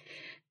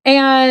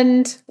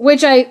 And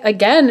which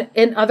again,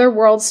 in other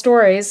world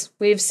stories,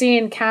 we've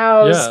seen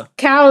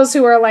cows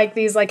who are like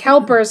these like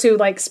helpers who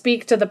like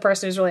speak to the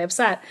person who's really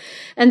upset.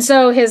 And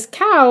so his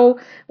cow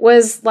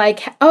was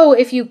like, oh,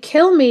 if you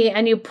kill me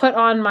and you put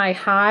on my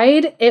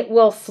hide, it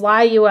will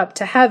fly you up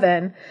to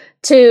heaven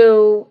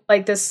to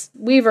like this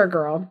weaver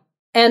girl.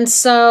 And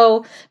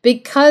so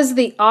because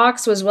the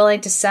ox was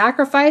willing to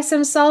sacrifice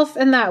himself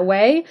in that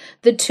way,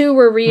 the 2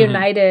 were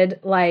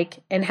reunited like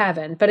in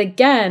heaven. But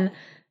again,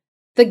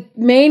 the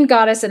main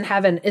goddess in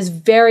heaven is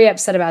very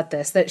upset about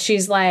this, that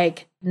she's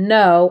like,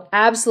 no,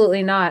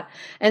 absolutely not.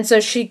 And so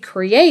she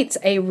creates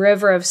a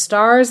river of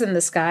stars in the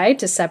sky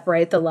to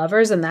separate the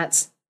lovers, and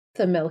that's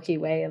the Milky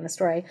Way in the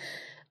story.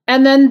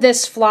 And then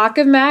this flock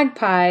of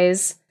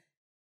magpies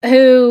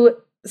who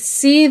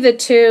see the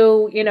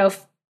 2,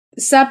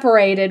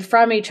 separated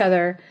from each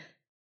other.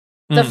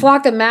 The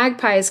flock of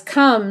magpies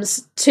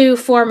comes to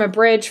form a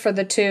bridge for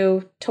the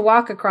 2 to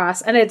walk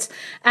across. And it's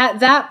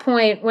at that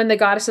point when the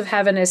goddess of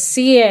heaven is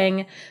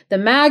seeing the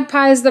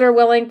magpies that are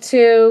willing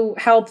to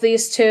help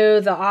these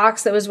 2, the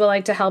ox that was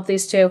willing to help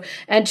these 2,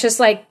 and just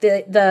like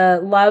the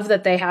love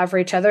that they have for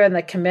each other and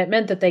the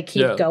commitment that they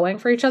keep going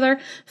for each other,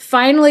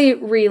 finally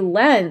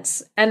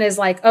relents and is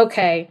like,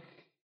 okay,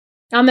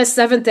 on the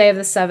 7th day of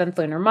the 7th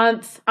lunar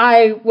month,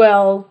 I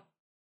will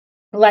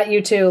let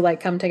you 2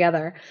 like come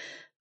together.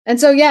 And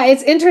so, yeah,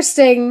 it's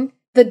interesting,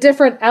 the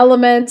different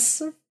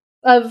elements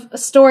of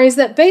stories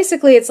that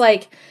basically it's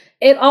like,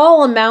 it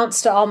all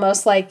amounts to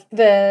almost like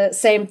the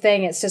same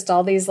thing. It's just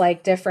all these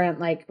like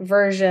different like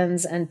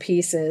versions and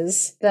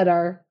pieces that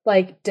are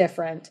like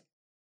different.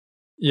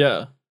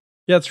 Yeah.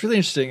 Yeah, it's really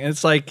interesting. And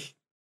it's like,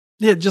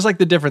 just like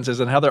the differences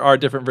and how there are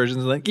different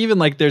versions. Like even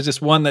like there's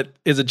this one that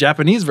is a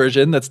Japanese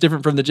version that's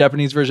different from the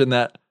Japanese version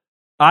that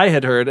I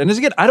had heard. And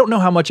again, I don't know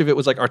how much of it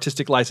was like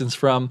artistic license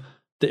from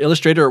the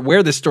illustrator or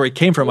where this story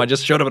came from. I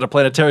just showed up at a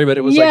planetarium and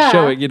it was like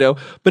showing,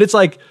 but it's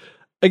like,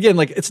 again,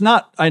 like it's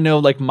not, I know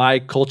like my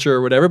culture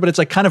or whatever, but it's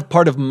like kind of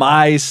part of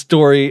my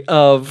story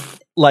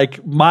of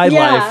like my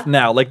life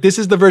now. Like this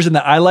is the version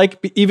that I like,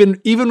 even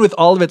with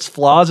all of its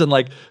flaws and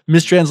like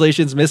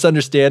mistranslations,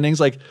 misunderstandings,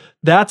 like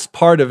that's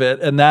part of it.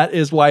 And that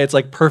is why it's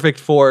like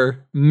perfect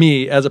for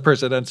me as a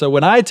person. And so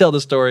when I tell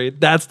the story,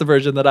 that's the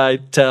version that I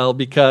tell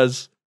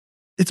because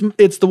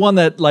it's the one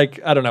that like,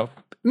 I don't know,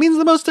 means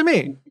the most to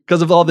me.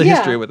 Because of all the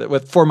history with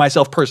it, for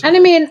myself personally. And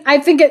I mean, I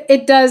think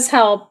it does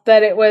help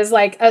that it was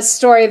like a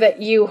story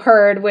that you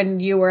heard when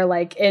you were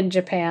like in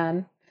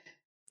Japan.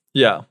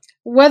 Yeah.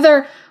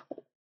 Whether,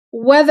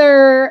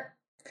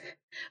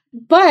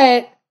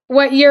 but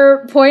what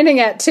you're pointing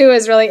at too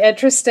is really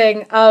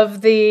interesting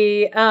of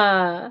the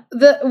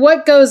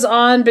what goes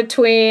on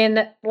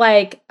between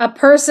like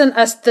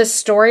the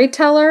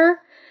storyteller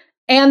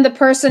and the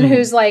person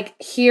who's like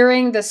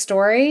hearing the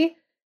story,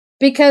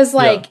 because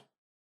like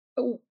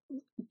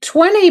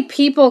 20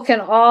 people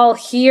can all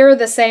hear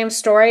the same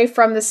story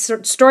from the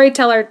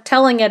storyteller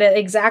telling it at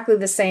exactly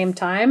the same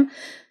time,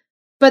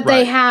 but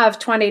they have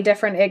 20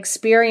 different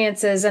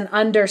experiences and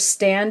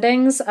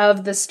understandings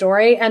of the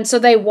story. And so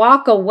they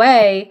walk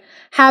away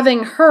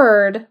having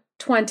heard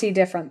 20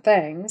 different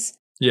things.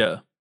 Yeah.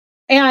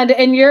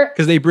 And you're...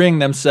 Because they bring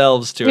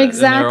themselves to it in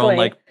their own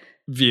like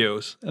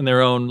views and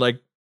their own like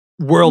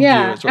world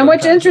views. And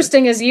what's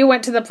interesting is you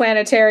went to the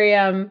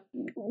planetarium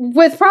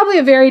with probably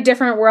a very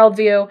different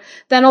worldview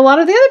than a lot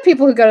of the other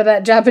people who go to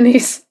that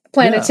Japanese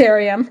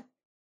planetarium. Yeah.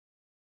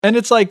 And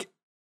it's like,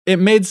 it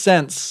made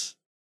sense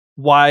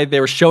why they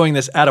were showing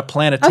this at a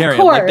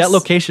planetarium. Like that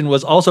location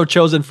was also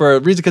chosen for a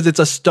reason, because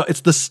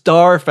it's the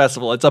Star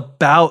Festival. It's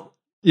about,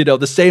 you know,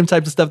 the same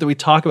types of stuff that we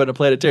talk about in a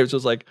planetarium. So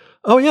it's like,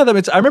 oh yeah, that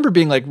makes... I remember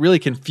being like really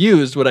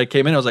confused when I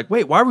came in. I was like,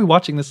 wait, why are we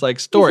watching this like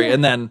story?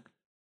 And then,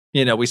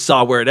 you know, we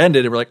saw where it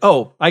ended and we're like,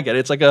 oh, I get it.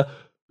 It's like a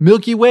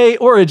Milky Way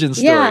origin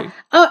story. Yeah.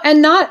 Oh,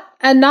 and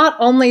not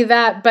only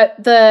that,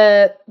 but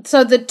the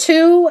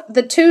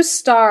two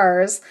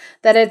stars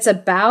that it's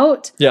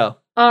about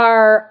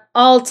are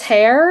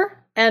Altair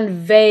and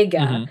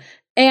Vega.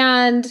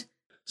 And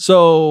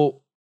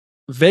so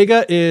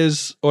Vega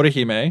is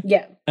Orihime.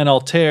 Yeah. And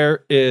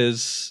Altair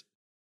is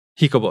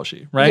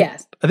Hikoboshi, right?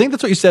 Yes. I think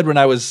that's what you said when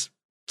I was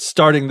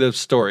starting the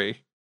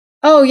story.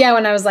 Oh, yeah,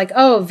 when I was like,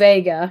 oh,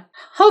 Vega.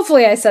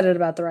 Hopefully I said it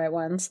about the right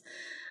ones.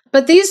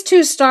 But these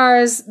two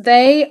stars,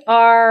 they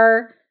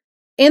are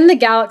in the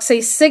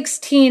galaxy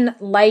 16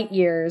 light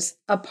years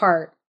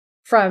apart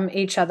from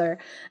each other,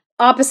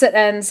 opposite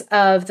ends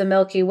of the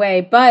Milky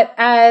Way. But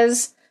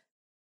as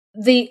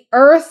the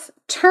Earth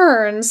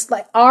turns,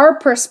 like our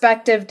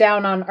perspective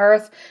down on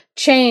Earth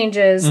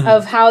changes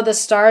of how the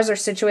stars are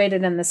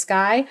situated in the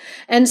sky.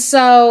 And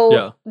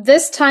so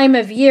this time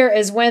of year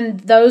is when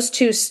those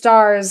two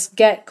stars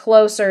get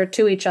closer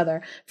to each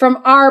other from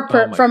our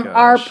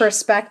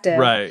perspective.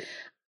 Right.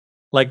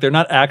 Like they're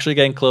not actually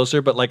getting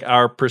closer, but like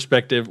our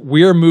perspective,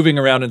 we're moving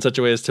around in such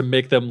a way as to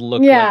make them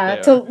look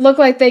like they are. Look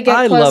like they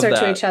get closer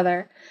to each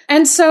other.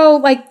 And so,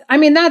 like, I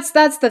mean, that's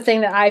the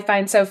thing that I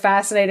find so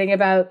fascinating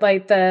about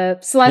like the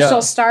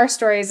celestial star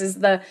stories is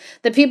the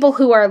people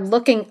who are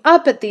looking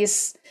up at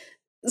these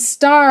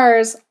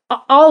stars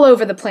all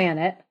over the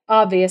planet,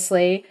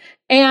 obviously,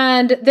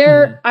 and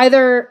they're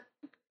either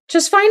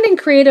just finding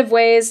creative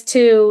ways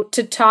to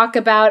talk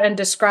about and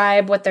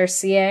describe what they're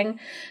seeing.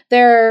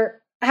 They're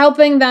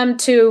helping them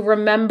to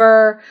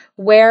remember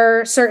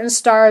where certain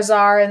stars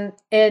are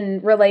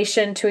in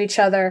relation to each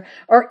other,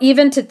 or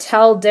even to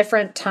tell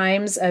different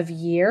times of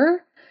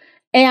year.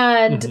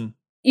 And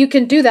you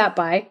can do that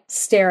by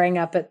staring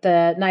up at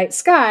the night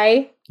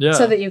sky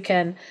so that you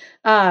can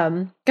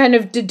kind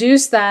of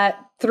deduce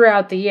that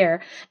throughout the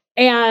year.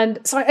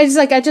 And so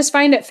I just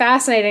find it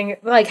fascinating,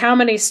 like how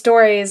many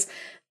stories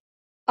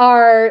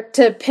are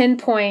to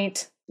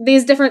pinpoint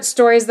these different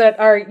stories that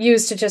are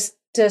used to just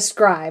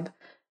describe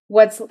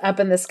what's up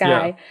in the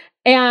sky.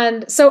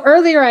 And so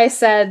earlier I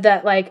said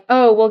that like,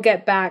 oh, we'll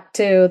get back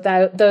to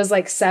those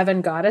like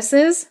 7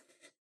 goddesses.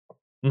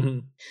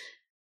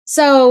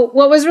 So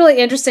what was really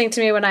interesting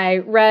to me when I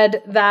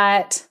read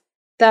that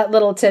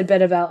little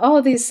tidbit about all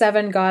of these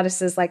 7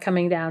 goddesses like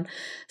coming down.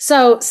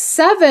 So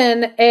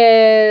 7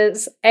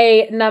 is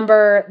a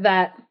number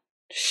that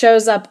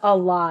shows up a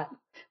lot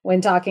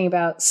when talking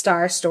about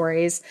star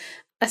stories,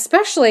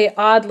 especially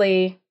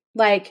oddly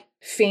like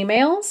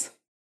females.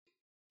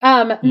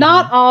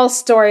 Not all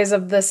stories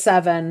of the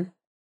 7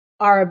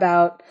 are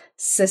about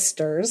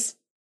sisters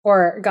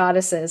or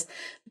goddesses.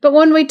 But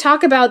when we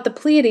talk about the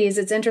Pleiades,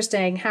 it's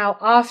interesting how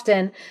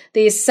often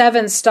these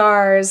 7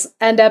 stars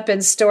end up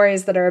in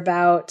stories that are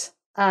about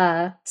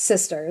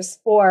sisters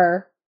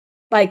or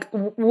like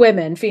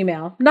women,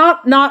 female.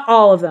 Not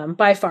all of them,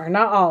 by far,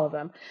 not all of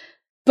them.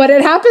 But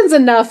it happens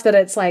enough that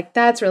it's like,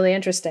 that's really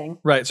interesting.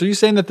 Right. So you're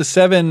saying that the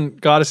 7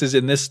 goddesses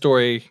in this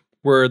story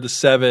were the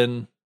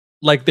 7...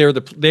 like they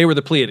were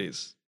the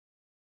Pleiades.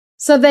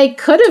 So they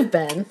could have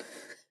been,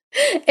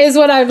 is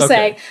what I'm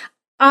saying.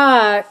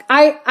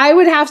 I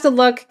would have to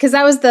look, because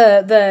that was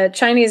the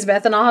Chinese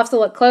myth, and I'll have to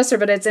look closer,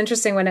 but it's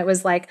interesting when it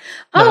was like,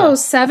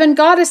 7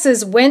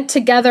 goddesses went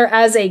together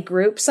as a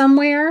group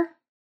somewhere.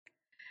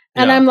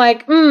 And I'm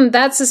like,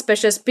 that's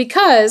suspicious,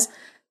 because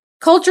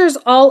cultures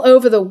all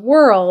over the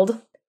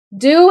world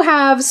do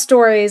have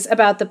stories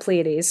about the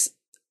Pleiades.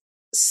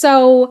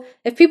 So,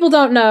 if people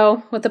don't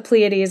know what the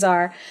Pleiades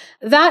are,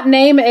 that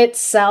name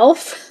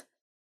itself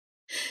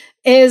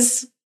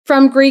is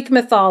from Greek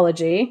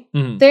mythology.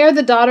 They're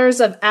the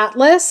daughters of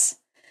Atlas,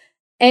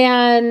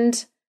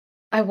 and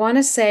I want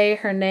to say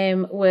her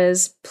name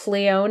was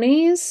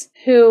Pleione,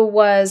 who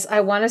was, I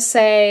want to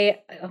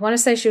say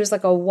she was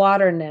like a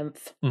water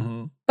nymph.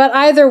 Mm-hmm. But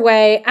either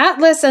way,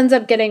 Atlas ends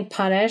up getting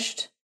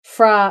punished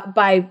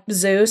by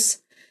Zeus,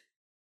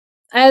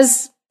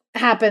 as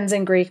happens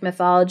in Greek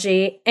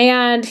mythology,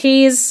 and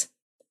he's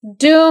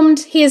doomed.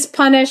 He is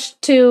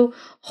punished to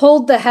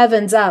hold the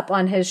heavens up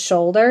on his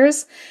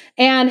shoulders.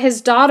 And his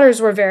daughters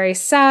were very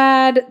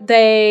sad.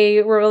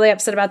 They were really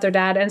upset about their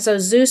dad. And so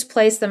Zeus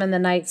placed them in the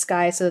night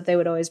sky so that they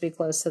would always be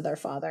close to their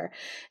father.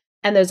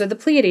 And those are the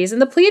Pleiades.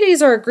 And the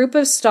Pleiades are a group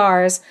of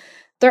stars.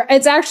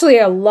 It's actually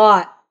a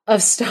lot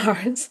of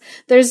stars.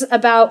 There's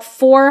about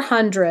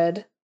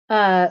 400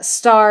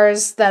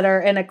 stars that are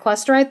in a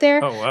cluster right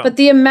there. Oh, wow. But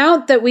the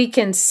amount that we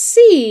can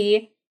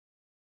see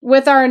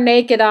with our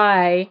naked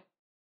eye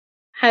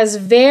has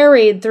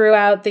varied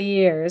throughout the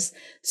years.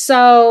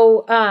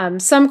 So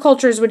some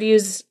cultures would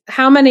use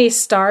how many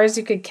stars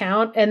you could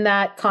count in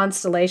that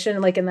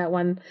constellation, like in that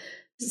one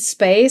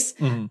space,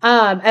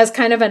 as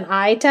kind of an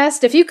eye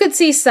test. If you could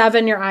see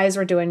 7, your eyes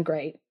were doing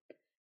great.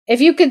 If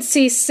you could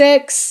see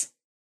 6,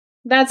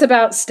 that's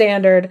about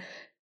standard.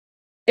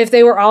 If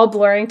they were all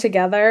blurring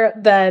together,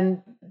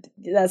 then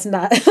that's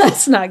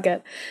not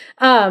good.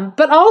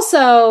 But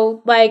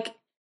also, like,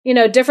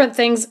 different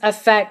things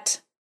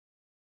affect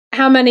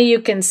how many you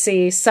can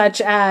see,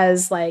 such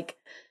as like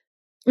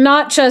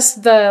not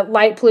just the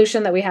light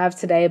pollution that we have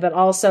today, but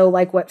also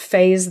like what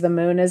phase the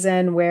moon is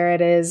in, where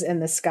it is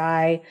in the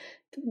sky.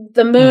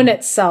 The moon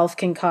itself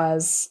can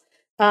cause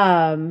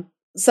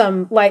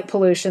some light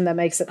pollution that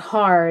makes it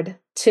hard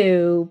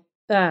to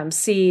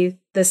see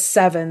the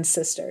 7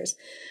 sisters.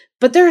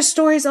 But there are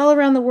stories all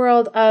around the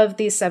world of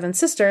these 7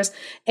 sisters.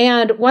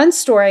 And one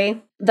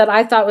story that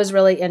I thought was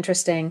really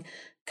interesting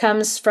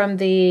comes from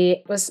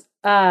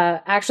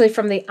actually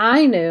from the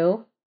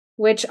Ainu,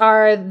 which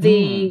are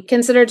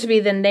considered to be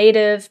the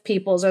native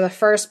peoples or the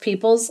first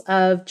peoples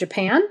of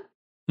Japan.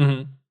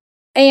 Mm-hmm.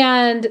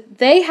 And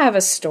they have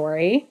a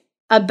story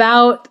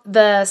about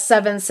the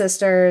 7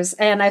 sisters.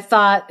 And I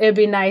thought it'd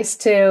be nice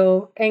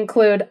to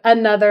include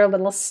another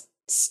little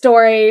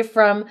story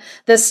from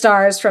the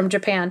stars from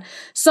Japan.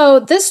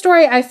 So this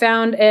story I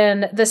found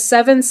in The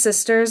 7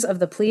 Sisters of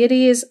the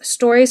Pleiades,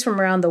 Stories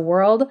from Around the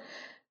World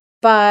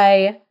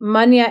by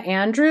Munya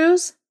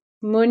Andrews.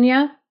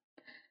 Munya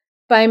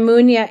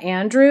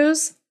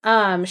Andrews.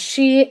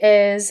 She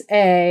is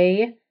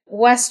a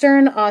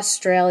Western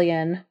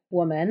Australian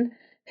woman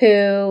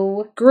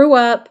who grew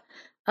up.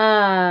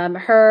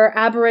 Her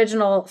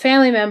Aboriginal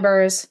family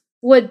members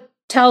would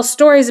tell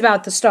stories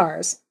about the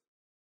stars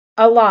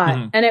a lot.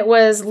 Mm-hmm. And it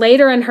was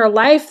later in her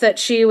life that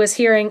she was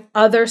hearing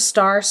other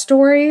star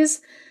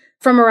stories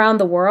from around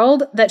the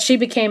world that she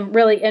became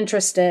really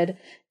interested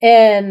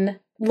in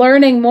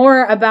learning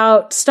more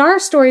about star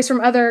stories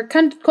from other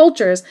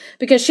cultures,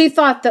 because she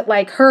thought that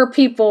like her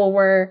people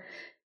were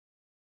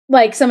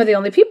like some of the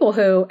only people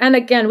who, and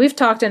again, we've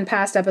talked in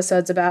past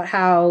episodes about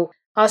how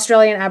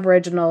Australian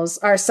Aboriginals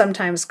are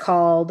sometimes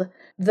called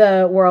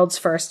the world's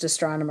first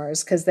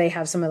astronomers because they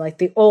have some of like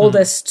the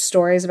oldest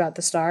stories about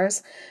the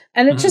stars.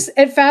 And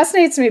it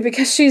fascinates me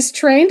because she's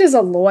trained as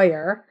a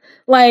lawyer.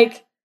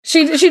 Like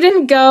she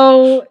didn't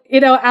go,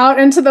 out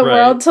into the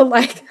world to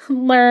like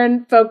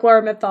learn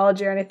folklore,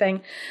 mythology or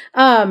anything.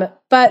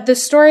 But the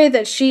story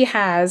that she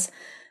has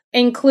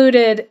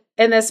included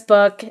in this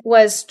book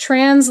was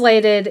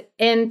translated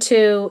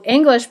into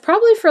English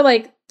probably for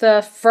like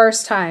the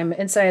first time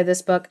inside of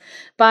this book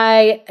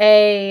by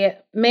a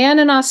man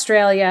in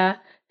Australia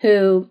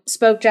who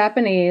spoke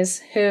Japanese,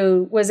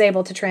 who was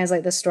able to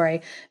translate this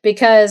story,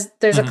 because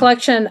there's a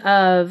collection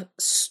of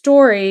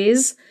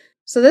stories.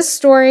 So this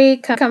story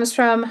comes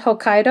from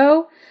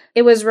Hokkaido.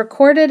 It was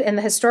recorded in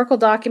the historical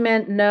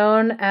document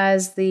known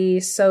as the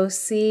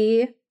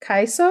Sosi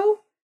Kaiso.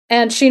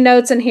 And she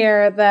notes in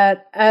here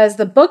that as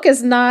the book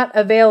is not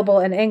available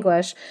in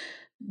English,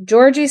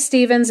 Georgie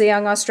Stevens, a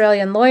young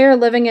Australian lawyer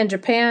living in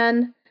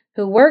Japan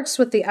who works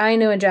with the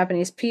Ainu and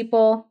Japanese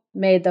people,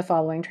 made the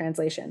following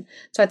translation.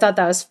 So I thought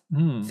that was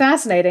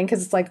fascinating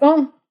because it's like,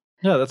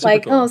 yeah, that's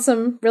like, cool.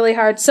 some really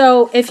hard.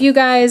 So if you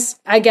guys,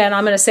 again,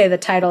 I'm going to say the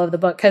title of the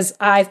book because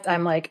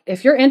I'm like,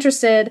 if you're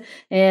interested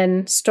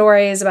in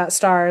stories about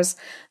stars,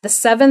 The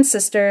 7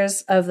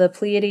 Sisters of the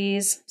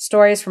Pleiades,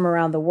 Stories from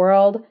Around the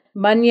World,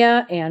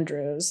 Munya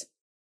Andrews,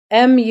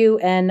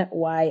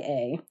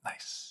 Munya.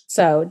 Nice.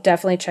 So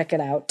definitely check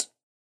it out.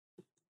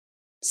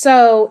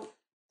 So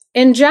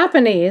in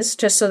Japanese,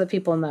 just so that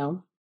people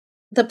know,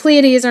 the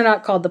Pleiades are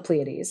not called the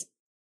Pleiades.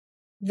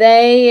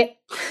 They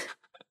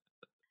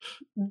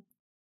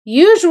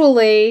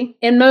usually,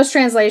 in most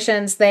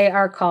translations, they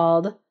are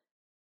called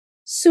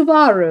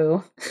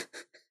Subaru.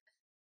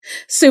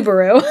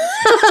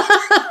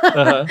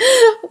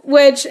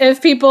 Which,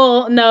 if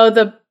people know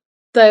the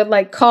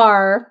like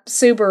car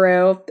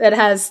Subaru, it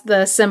has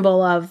the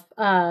symbol of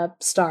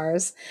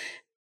stars.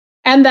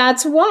 And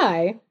that's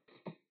why.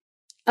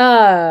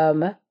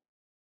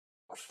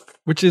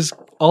 Which is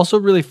also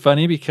really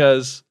funny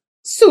because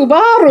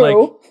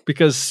Subaru.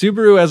 Because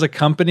Subaru as a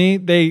company,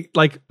 they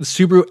like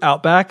Subaru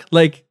Outback,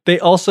 like they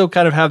also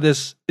kind of have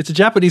this, it's a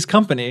Japanese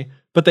company,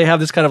 but they have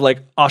this kind of like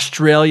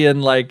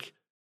Australian like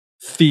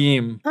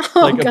theme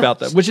about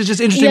them, which is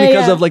just interesting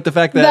because of like the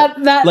fact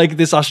that like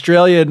this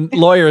Australian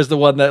lawyer is the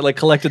one that like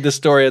collected this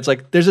story. It's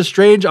like there's a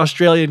strange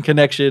Australian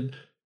connection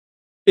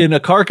in a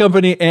car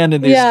company and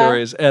in these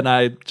stories, and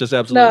I just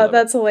absolutely love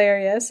that's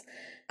hilarious.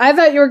 I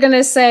thought you were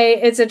gonna say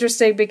it's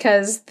interesting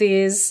because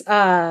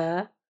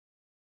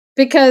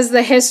because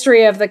the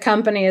history of the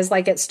company is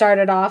like it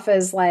started off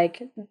as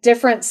like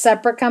different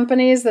separate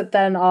companies that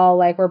then all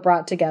like were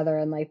brought together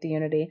in like the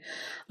unity.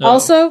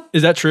 Also,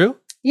 is that true?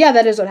 Yeah,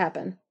 that is what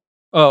happened.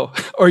 Oh,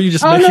 or are you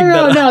just making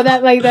that up? No,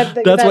 that like that.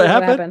 That's what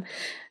happened?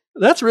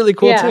 That's really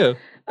cool too.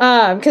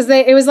 Because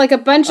it was like a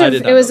bunch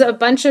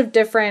of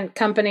different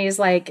companies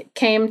like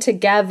came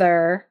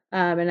together,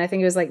 and I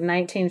think it was like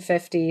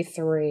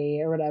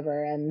 1953 or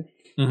whatever, and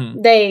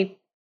they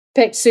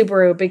picked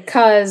Subaru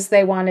because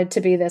they wanted to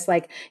be this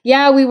like,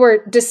 we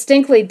were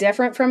distinctly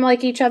different from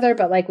like each other,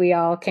 but like we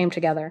all came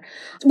together.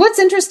 What's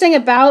interesting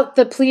about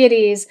the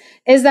Pleiades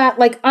is that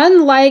like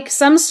unlike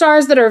some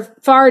stars that are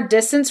far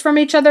distance from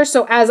each other,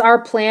 so as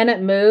our planet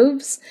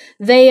moves,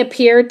 they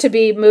appear to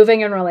be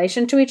moving in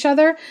relation to each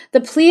other.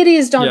 The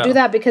Pleiades don't do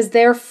that because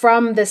they're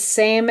from the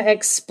same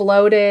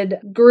exploded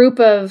group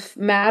of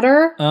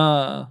matter.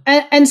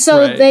 And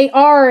so they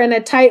are in a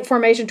tight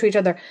formation to each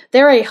other.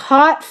 They're a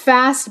hot,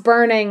 fast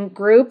burning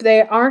group.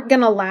 They aren't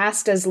going to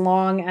last as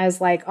long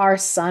as like our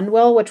sun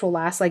will, which will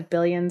last like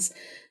billions,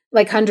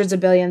 like hundreds of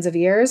billions of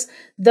years.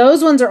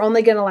 Those ones are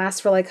only going to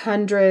last for like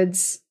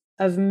hundreds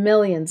of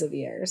millions of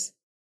years.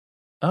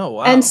 Oh,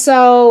 wow. And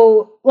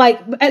so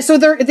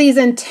they're these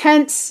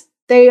intense,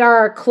 they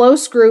are a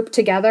close group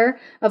together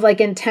of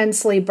like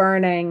intensely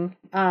burning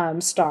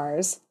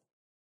stars.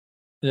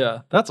 Yeah,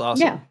 that's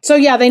awesome. Yeah. So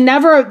they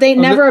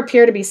never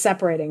appear to be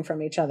separating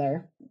from each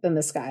other in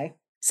the sky.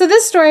 So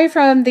this story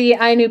from the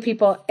Ainu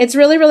people, it's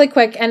really, really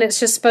quick, and it's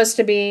just supposed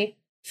to be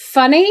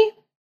funny,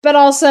 but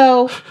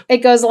also it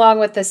goes along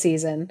with the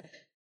season.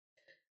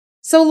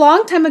 So a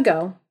long time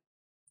ago,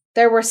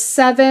 there were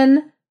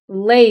 7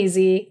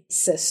 lazy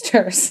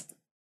sisters.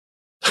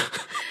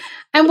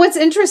 And what's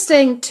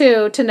interesting,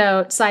 too, to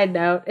note, side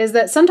note, is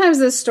that sometimes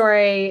this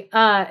story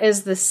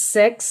is the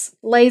 6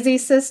 lazy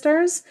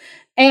sisters,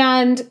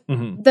 and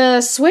the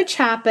switch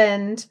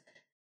happened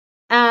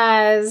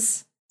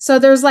as... So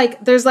there's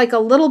like a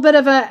little bit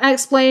of an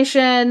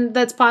explanation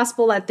that's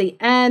possible at the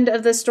end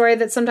of the story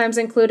that's sometimes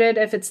included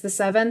if it's the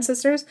 7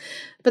 sisters.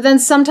 But then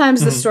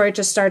sometimes the story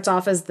just starts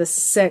off as the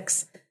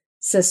 6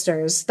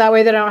 sisters. That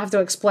way they don't have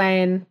to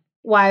explain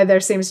why there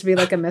seems to be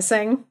like a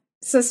missing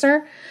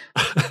sister.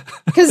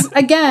 Because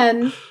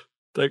again...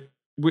 Like,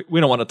 we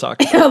don't want to talk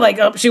about like,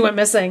 oh, she went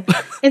missing.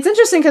 It's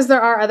interesting because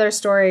there are other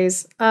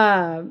stories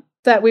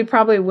that we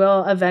probably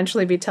will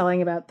eventually be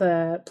telling about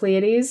the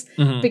Pleiades.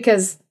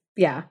 Because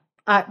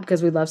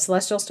we love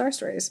celestial star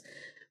stories.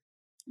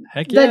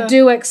 Heck yeah. That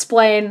do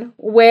explain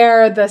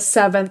where the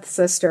 7th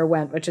sister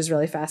went, which is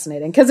really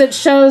fascinating. Because it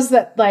shows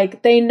that,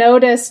 like, they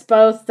noticed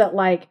both that,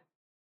 like,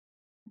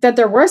 that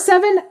there were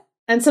 7,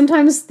 and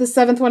sometimes the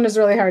 7th one is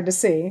really hard to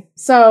see.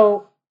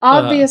 So,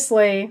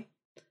 obviously,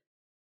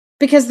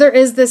 because there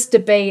is this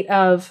debate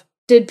of,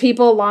 did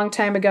people a long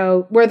time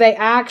ago, were they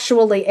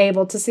actually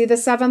able to see the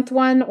 7th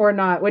one or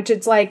not? Which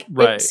it's like,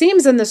 it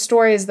seems in the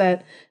stories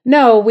that,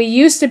 no, we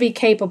used to be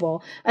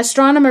capable.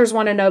 Astronomers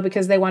want to know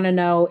because they want to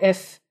know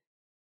if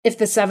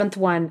the 7th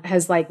one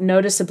has like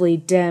noticeably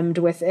dimmed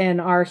within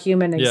our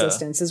human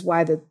existence is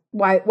why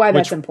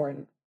that's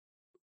important.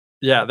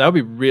 Yeah, that would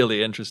be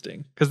really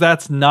interesting because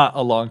that's not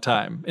a long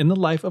time in the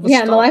life of a star.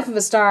 Yeah, in the life of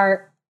a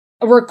star,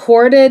 a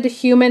recorded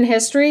human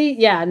history.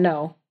 Yeah,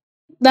 no.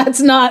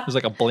 That's not... It's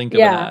like a blink of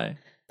an eye.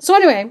 So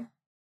anyway,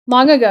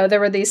 long ago, there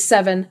were these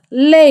 7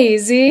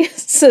 lazy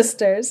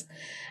sisters.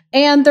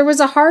 And there was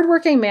a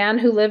hardworking man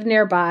who lived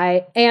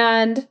nearby.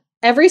 And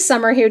every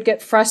summer, he would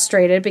get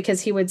frustrated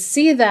because he would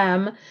see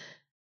them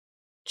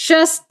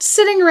just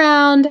sitting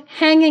around,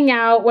 hanging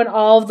out when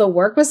all of the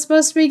work was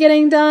supposed to be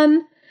getting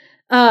done.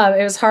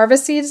 It was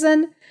harvest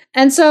season.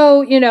 And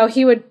so,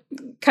 he would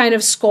kind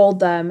of scold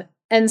them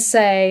and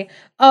say,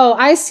 oh,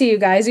 I see you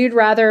guys. You'd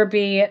rather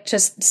be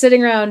just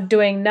sitting around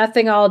doing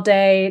nothing all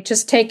day,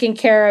 just taking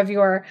care of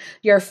your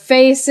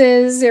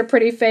faces, your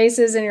pretty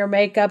faces and your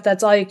makeup.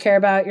 That's all you care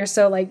about. You're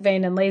so like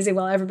vain and lazy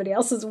while everybody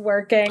else is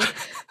working,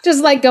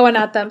 just like going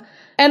at them.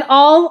 And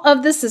all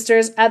of the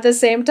sisters at the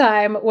same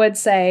time would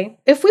say,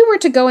 if we were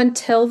to go and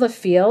till the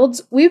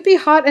fields, we'd be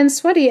hot and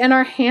sweaty and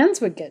our hands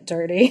would get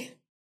dirty.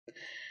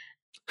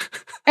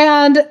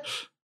 And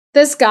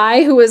this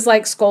guy who was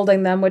like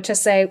scolding them would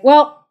just say,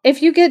 well,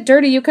 if you get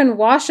dirty, you can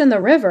wash in the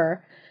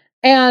river.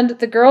 And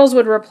the girls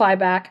would reply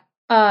back,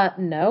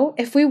 no,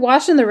 if we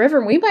wash in the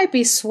river, we might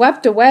be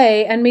swept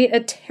away and meet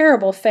a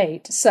terrible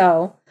fate.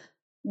 So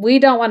we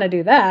don't want to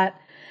do that.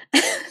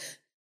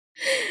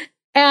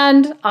 And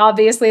And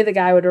obviously the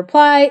guy would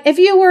reply, if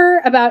you were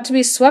about to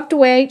be swept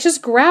away,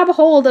 just grab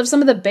hold of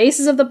some of the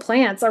bases of the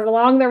plants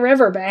along the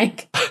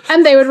riverbank.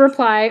 And they would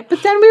reply,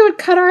 but then we would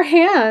cut our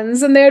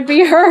hands and they would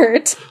be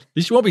hurt. At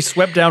least you won't be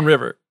swept down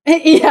river.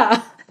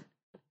 Yeah.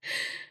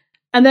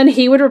 And then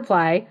he would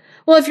reply,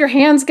 well, if your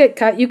hands get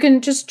cut, you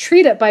can just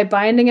treat it by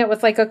binding it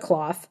with like a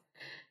cloth.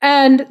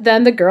 And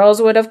then the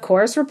girls would, of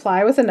course,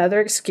 reply with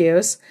another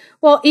excuse.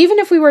 Well, even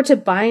if we were to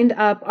bind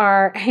up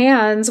our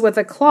hands with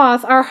a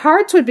cloth, our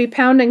hearts would be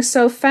pounding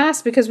so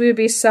fast because we would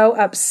be so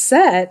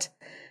upset.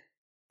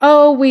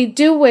 Oh, we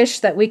do wish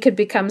that we could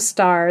become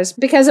stars,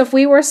 because if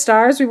we were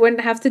stars, we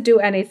wouldn't have to do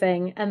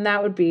anything, and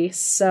that would be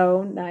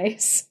so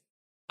nice.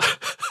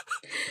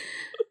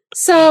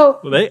 So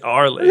well, they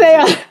are lazy. They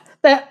are.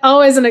 That's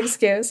always an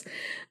excuse.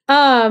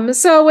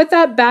 So with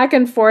that back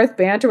and forth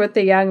banter with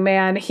the young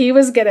man, he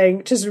was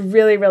getting just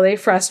really, really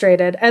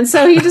frustrated. And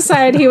so he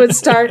decided he would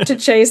start to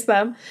chase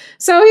them.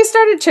 So he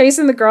started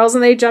chasing the girls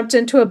and they jumped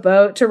into a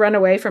boat to run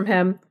away from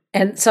him.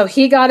 And so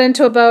he got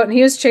into a boat and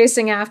he was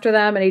chasing after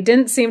them and he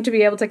didn't seem to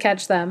be able to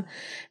catch them.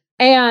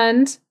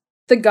 And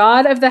the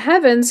god of the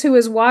heavens, who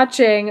was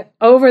watching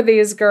over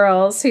these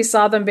girls, he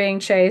saw them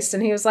being chased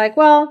and he was like,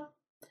 well,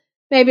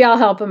 maybe I'll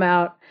help him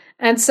out.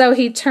 And so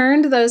he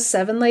turned those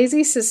 7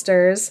 lazy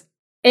sisters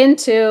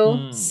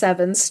into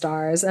 7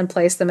 stars and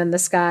placed them in the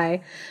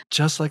sky.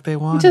 Just like they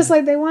wanted. Just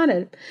like they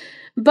wanted.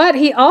 But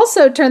he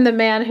also turned the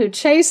man who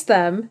chased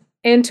them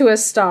into a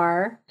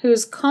star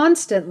who's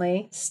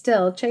constantly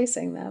still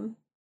chasing them.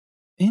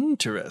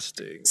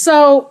 Interesting.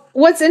 So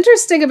what's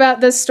interesting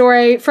about this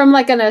story from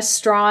like an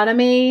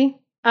astronomy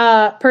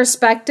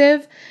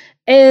perspective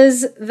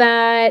is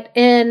that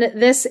in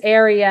this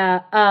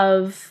area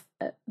of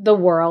the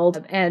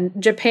world and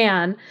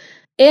Japan,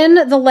 in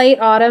the late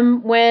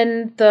autumn,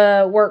 when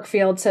the work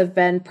fields have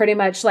been pretty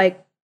much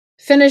like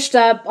finished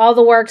up, all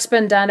the work's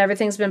been done,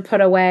 everything's been put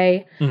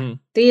away,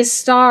 these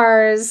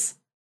stars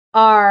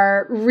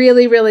are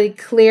really, really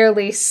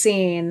clearly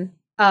seen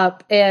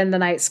up in the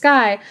night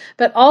sky.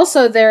 But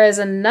also there is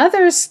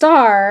another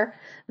star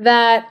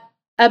that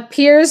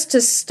appears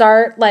to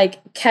start like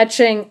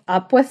catching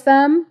up with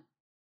them.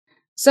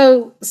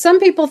 So some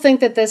people think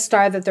that this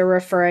star that they're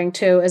referring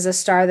to is a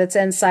star that's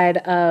inside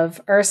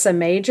of Ursa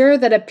Major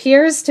that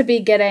appears to be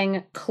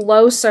getting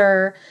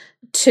closer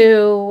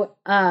to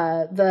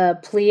the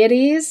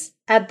Pleiades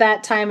at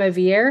that time of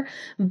year.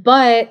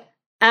 But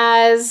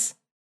as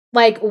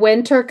like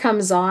winter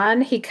comes on,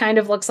 he kind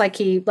of looks like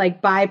he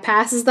like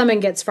bypasses them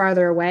and gets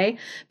farther away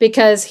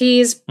because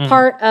he's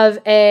part of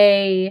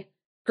a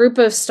group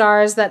of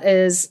stars that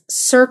is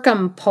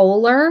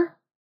circumpolar,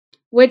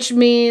 which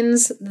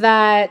means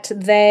that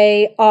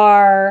they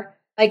are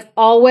like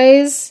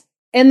always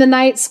in the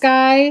night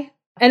sky.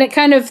 And it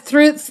kind of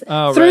through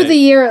the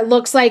year, it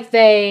looks like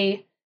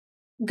they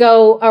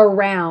go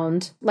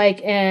around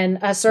like in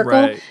a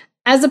circle,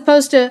 as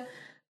opposed to,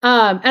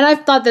 and I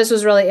thought this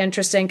was really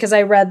interesting because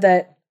I read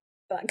that,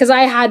 because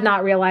I had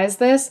not realized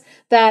this,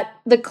 that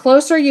the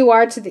closer you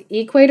are to the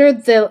equator,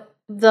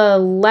 the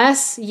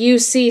less you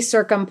see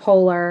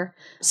circumpolar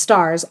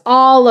stars.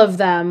 All of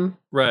them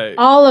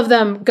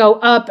go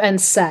up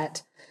and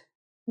set.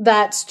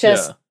 That's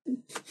just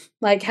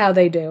like how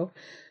they do.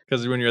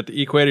 Because when you're at the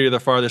equator, you're the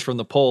farthest from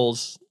the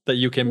poles that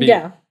you can be.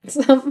 Yeah.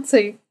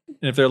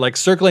 And if they're like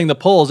circling the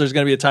poles, there's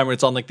going to be a time when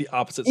it's on like the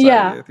opposite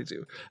side of the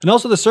two. And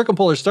also the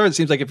circumpolar stars, it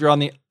seems like if you're on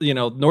the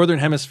northern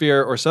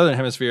hemisphere or southern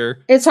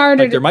hemisphere, it's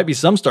harder. Like there might be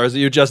some stars that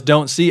you just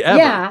don't see ever.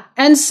 Yeah.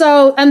 And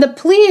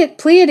the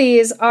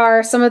Pleiades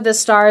are some of the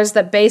stars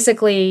that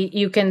basically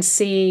you can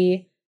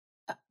see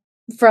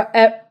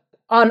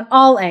on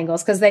all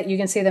angles, because you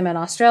can see them in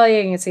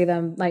Australia, you can see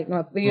them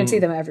you can see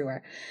them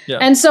everywhere. Yeah.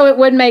 And so it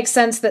would make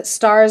sense that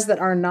stars that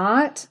are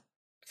not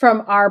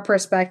from our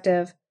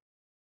perspective.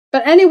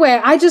 But anyway,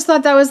 I just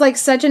thought that was like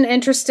such an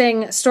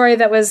interesting story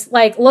that was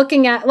like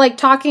looking at, like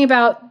talking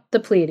about the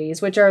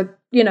Pleiades, which are,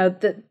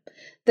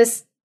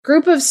 this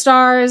group of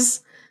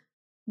stars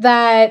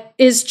that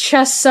is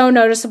just so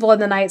noticeable in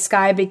the night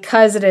sky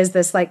because it is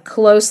this like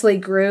closely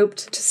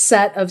grouped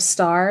set of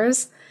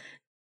stars.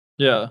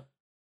 Yeah.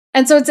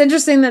 And so it's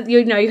interesting that,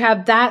 you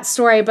have that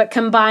story, but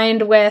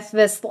combined with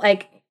this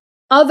like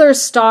other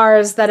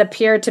stars that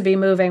appear to be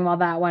moving while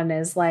that one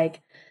is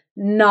like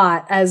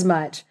not as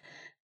much.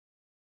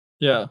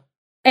 Yeah.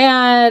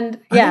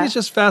 And I think it's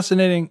just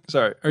fascinating.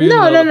 Sorry. Are you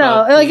No.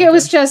 Like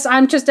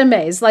I'm just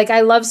amazed. Like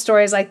I love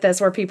stories like this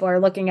where people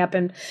are looking up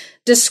and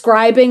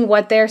describing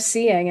what they're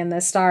seeing in the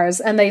stars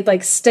and they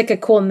like stick a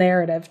cool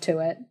narrative to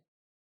it.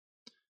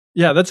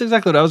 Yeah, that's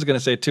exactly what I was going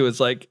to say too. It's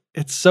like,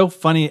 it's so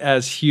funny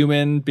as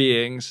human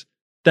beings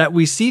that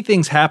we see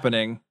things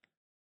happening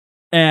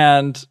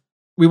and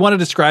we want to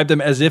describe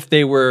them as if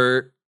they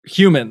were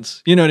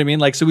humans. You know what I mean?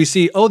 Like, so we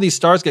see, these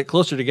stars get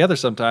closer together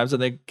sometimes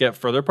and they get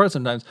further apart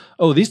sometimes.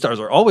 Oh, these stars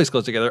are always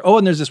close together. Oh,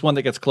 and there's this one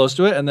that gets close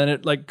to it and then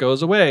it like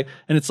goes away.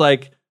 And it's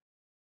like,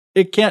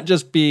 it can't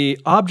just be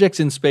objects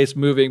in space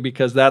moving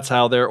because that's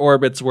how their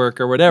orbits work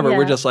or whatever. Yeah.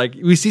 We're just like,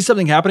 we see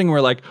something happening and we're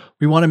like,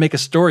 we want to make a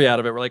story out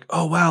of it. We're like,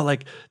 oh wow,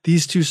 like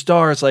these two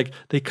stars, like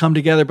they come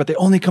together, but they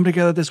only come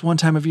together this one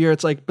time of year.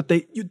 It's like, but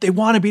they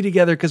want to be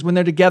together because when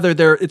they're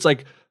together, it's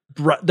like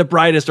the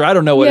brightest, or I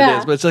don't know what it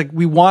is, but it's like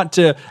we want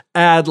to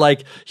add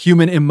like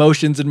human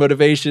emotions and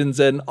motivations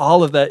and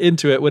all of that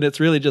into it when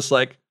it's really just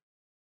like,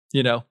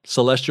 you know,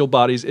 celestial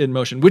bodies in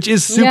motion, which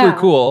is super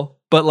cool,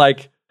 but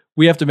like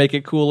we have to make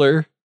it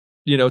cooler,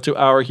 you know, to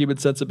our human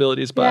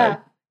sensibilities by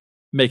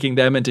making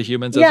them into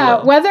humans as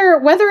well.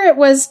 Whether it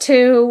was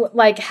to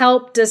like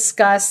help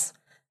discuss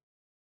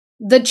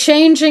the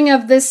changing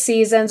of the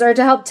seasons, or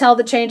to help tell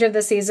the change of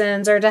the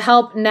seasons, or to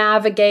help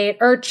navigate,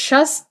 or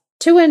just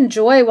to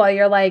enjoy while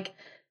you're like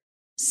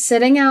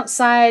sitting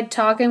outside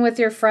talking with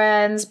your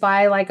friends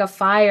by like a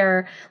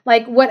fire,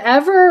 like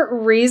whatever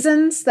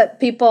reasons that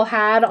people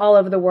had all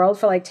over the world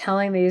for like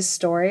telling these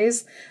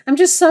stories. I'm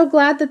just so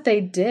glad that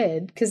they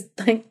did, because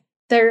like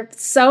they're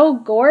so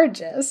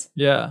gorgeous.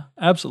 Yeah,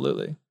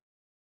 absolutely.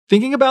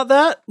 Thinking about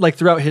that, like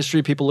throughout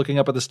history, people looking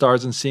up at the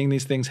stars and seeing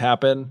these things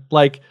happen,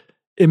 like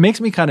it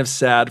makes me kind of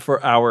sad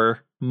for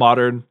our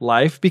modern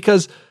life,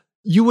 because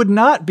you would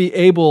not be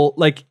able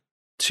like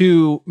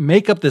to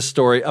make up this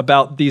story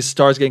about these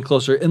stars getting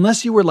closer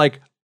unless you were like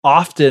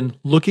often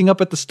looking up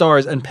at the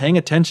stars and paying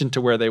attention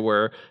to where they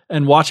were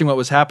and watching what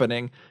was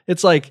happening.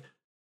 It's like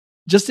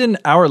just in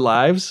our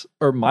lives,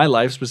 or my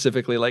life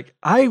specifically, like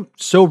I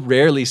so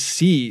rarely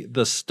see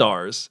the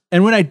stars.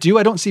 And when I do,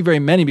 I don't see very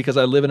many because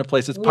I live in a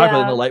place that's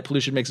popular and the light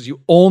pollution makes it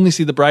you only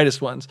see the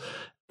brightest ones.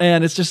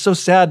 And it's just so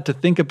sad to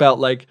think about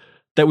like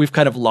that we've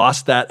kind of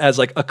lost that as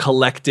like a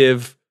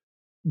collective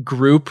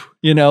group,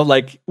 you know,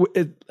 like,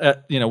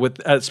 you know,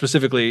 with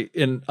specifically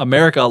in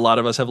America, a lot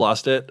of us have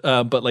lost it.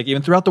 But like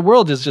even throughout the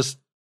world is just,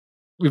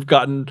 we've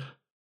gotten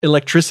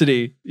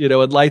electricity, you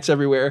know, and lights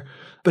everywhere.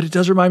 But it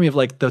does remind me of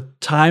like the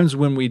times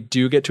when we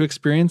do get to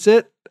experience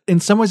it. In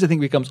some ways, I think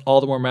it becomes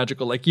all the more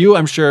magical. Like you,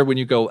 I'm sure when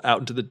you go out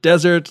into the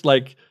desert,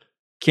 like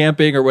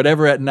camping or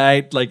whatever at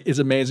night, like is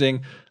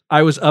amazing.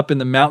 I was up in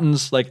the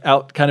mountains, like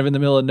out kind of in the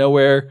middle of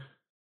nowhere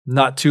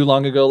not too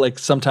long ago, like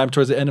sometime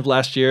towards the end of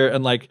last year.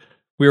 And like,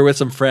 we were with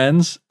some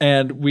friends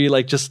and we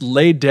like just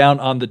laid down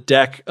on the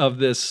deck of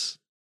this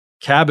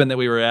cabin that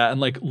we were at and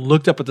like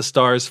looked up at the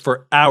stars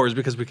for hours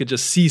because we could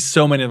just see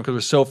so many of them because we're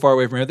so far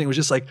away from everything. It was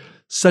just like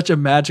such a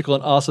magical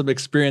and awesome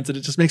experience. And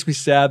it just makes me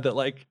sad that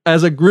like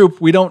as a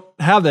group, we don't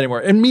have that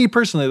anymore. And me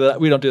personally,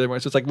 that we don't do that anymore.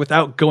 So it's like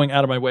without going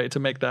out of my way to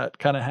make that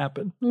kind of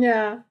happen.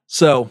 Yeah.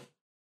 So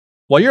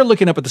while you're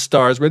looking up at the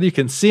stars, whether you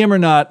can see them or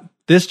not,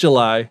 this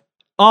July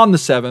on the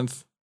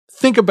 7th,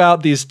 think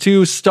about these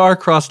two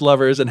star-crossed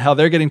lovers and how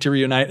they're getting to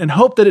reunite and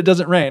hope that it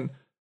doesn't rain.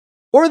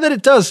 Or that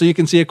it does so you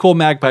can see a cool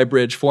magpie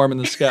bridge form in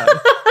the sky.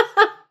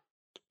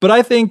 But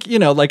I think, you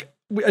know, like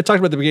I talked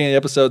about at the beginning of the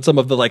episode, some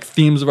of the like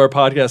themes of our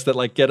podcast that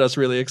like get us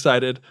really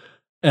excited.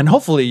 And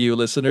hopefully you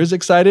listeners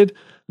excited.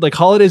 Like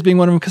holidays being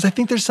one of them, because I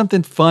think there's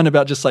something fun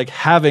about just like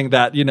having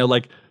that, you know,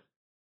 like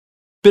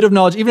bit of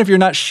knowledge, even if you're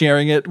not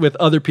sharing it with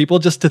other people,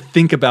 just to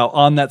think about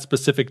on that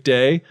specific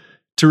day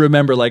to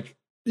remember like,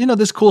 you know,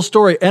 this cool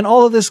story and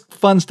all of this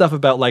fun stuff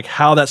about like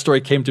how that story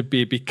came to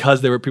be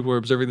because people were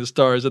observing the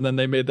stars and then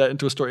they made that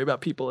into a story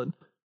about people. And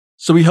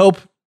so we hope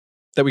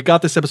that we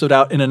got this episode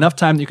out in enough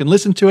time that you can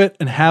listen to it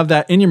and have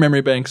that in your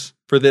memory banks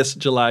for this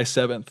July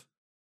 7th.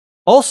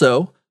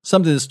 Also,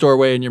 something to store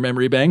away in your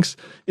memory banks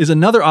is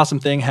another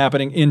awesome thing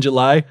happening in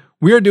July.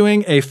 We are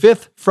doing a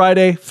 5th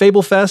Friday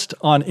Fable Fest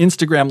on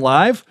Instagram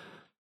Live.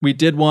 We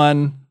did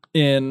one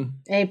in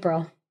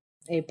April,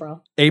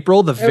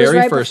 the very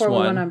right first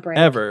one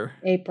ever.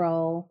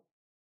 April.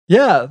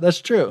 Yeah, that's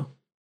true.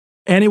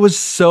 And it was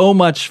so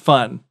much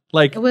fun.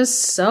 Like, it was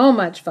so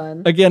much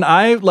fun. Again,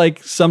 I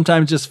like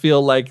sometimes just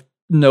feel like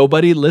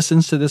nobody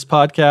listens to this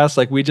podcast.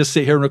 Like we just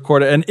sit here and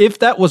record it. And if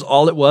that was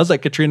all it was,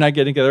 like Katrina and I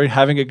getting together and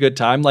having a good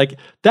time, like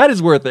that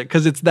is worth it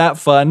because it's that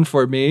fun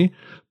for me.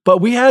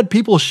 But we had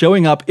people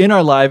showing up in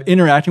our live,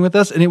 interacting with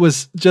us, and it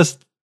was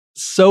just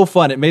so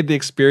fun. It made the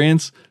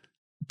experience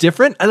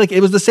different. Like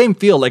it was the same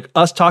feel, like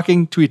us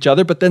talking to each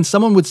other, but then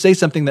someone would say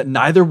something that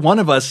neither one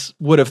of us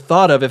would have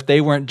thought of if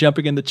they weren't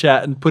jumping in the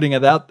chat and putting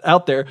it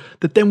out there,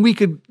 that then we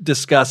could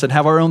discuss and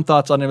have our own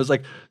thoughts on. It was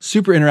like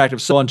super interactive.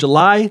 So on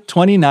July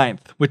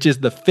 29th, which is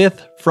the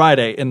 5th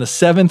Friday in the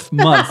 7th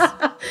month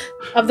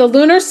of the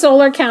lunar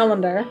solar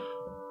calendar,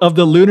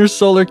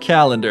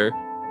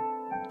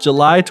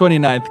 July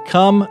 29th,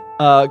 come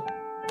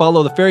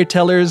follow the Fairy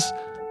Tellers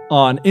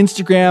on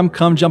Instagram.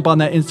 Come jump on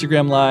that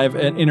Instagram live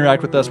and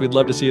interact with us. We'd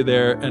love to see you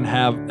there and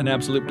have an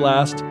absolute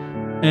blast.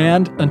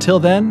 And until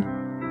then,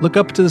 look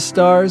up to the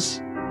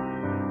stars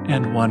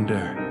and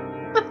wonder.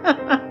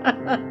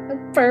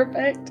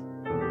 Perfect.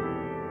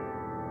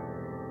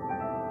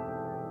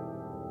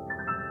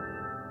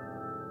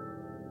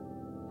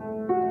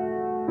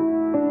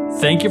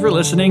 Thank you for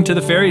listening to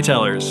the Fairy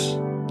Tellers.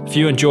 If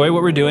you enjoy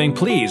what we're doing,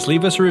 please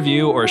leave us a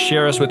review or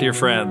share us with your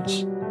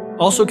friends.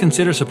 Also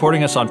consider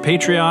supporting us on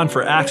Patreon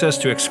for access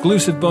to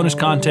exclusive bonus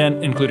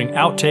content, including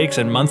outtakes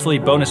and monthly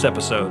bonus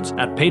episodes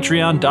at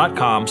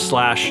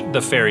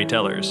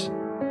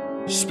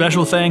patreon.com/thefairytellers.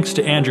 Special thanks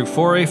to Andrew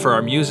Forey for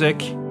our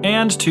music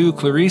and to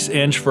Clarice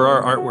Inch for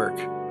our artwork.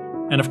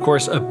 And of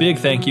course, a big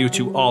thank you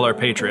to all our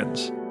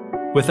patrons.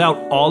 Without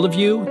all of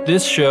you,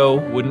 this show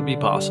wouldn't be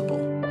possible.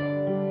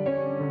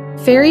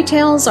 Fairy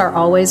tales are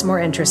always more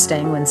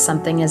interesting when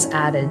something is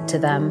added to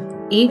them.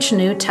 Each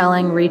new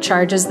telling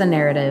recharges the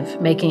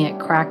narrative, making it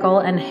crackle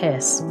and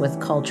hiss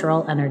with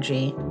cultural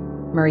energy.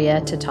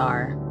 Maria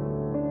Tatar.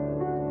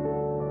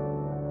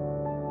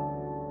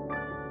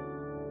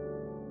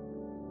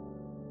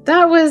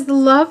 That was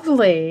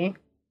lovely.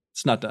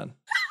 It's not done.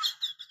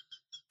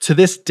 To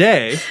this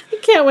day, I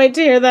can't wait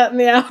to hear that in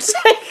the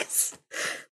outtake.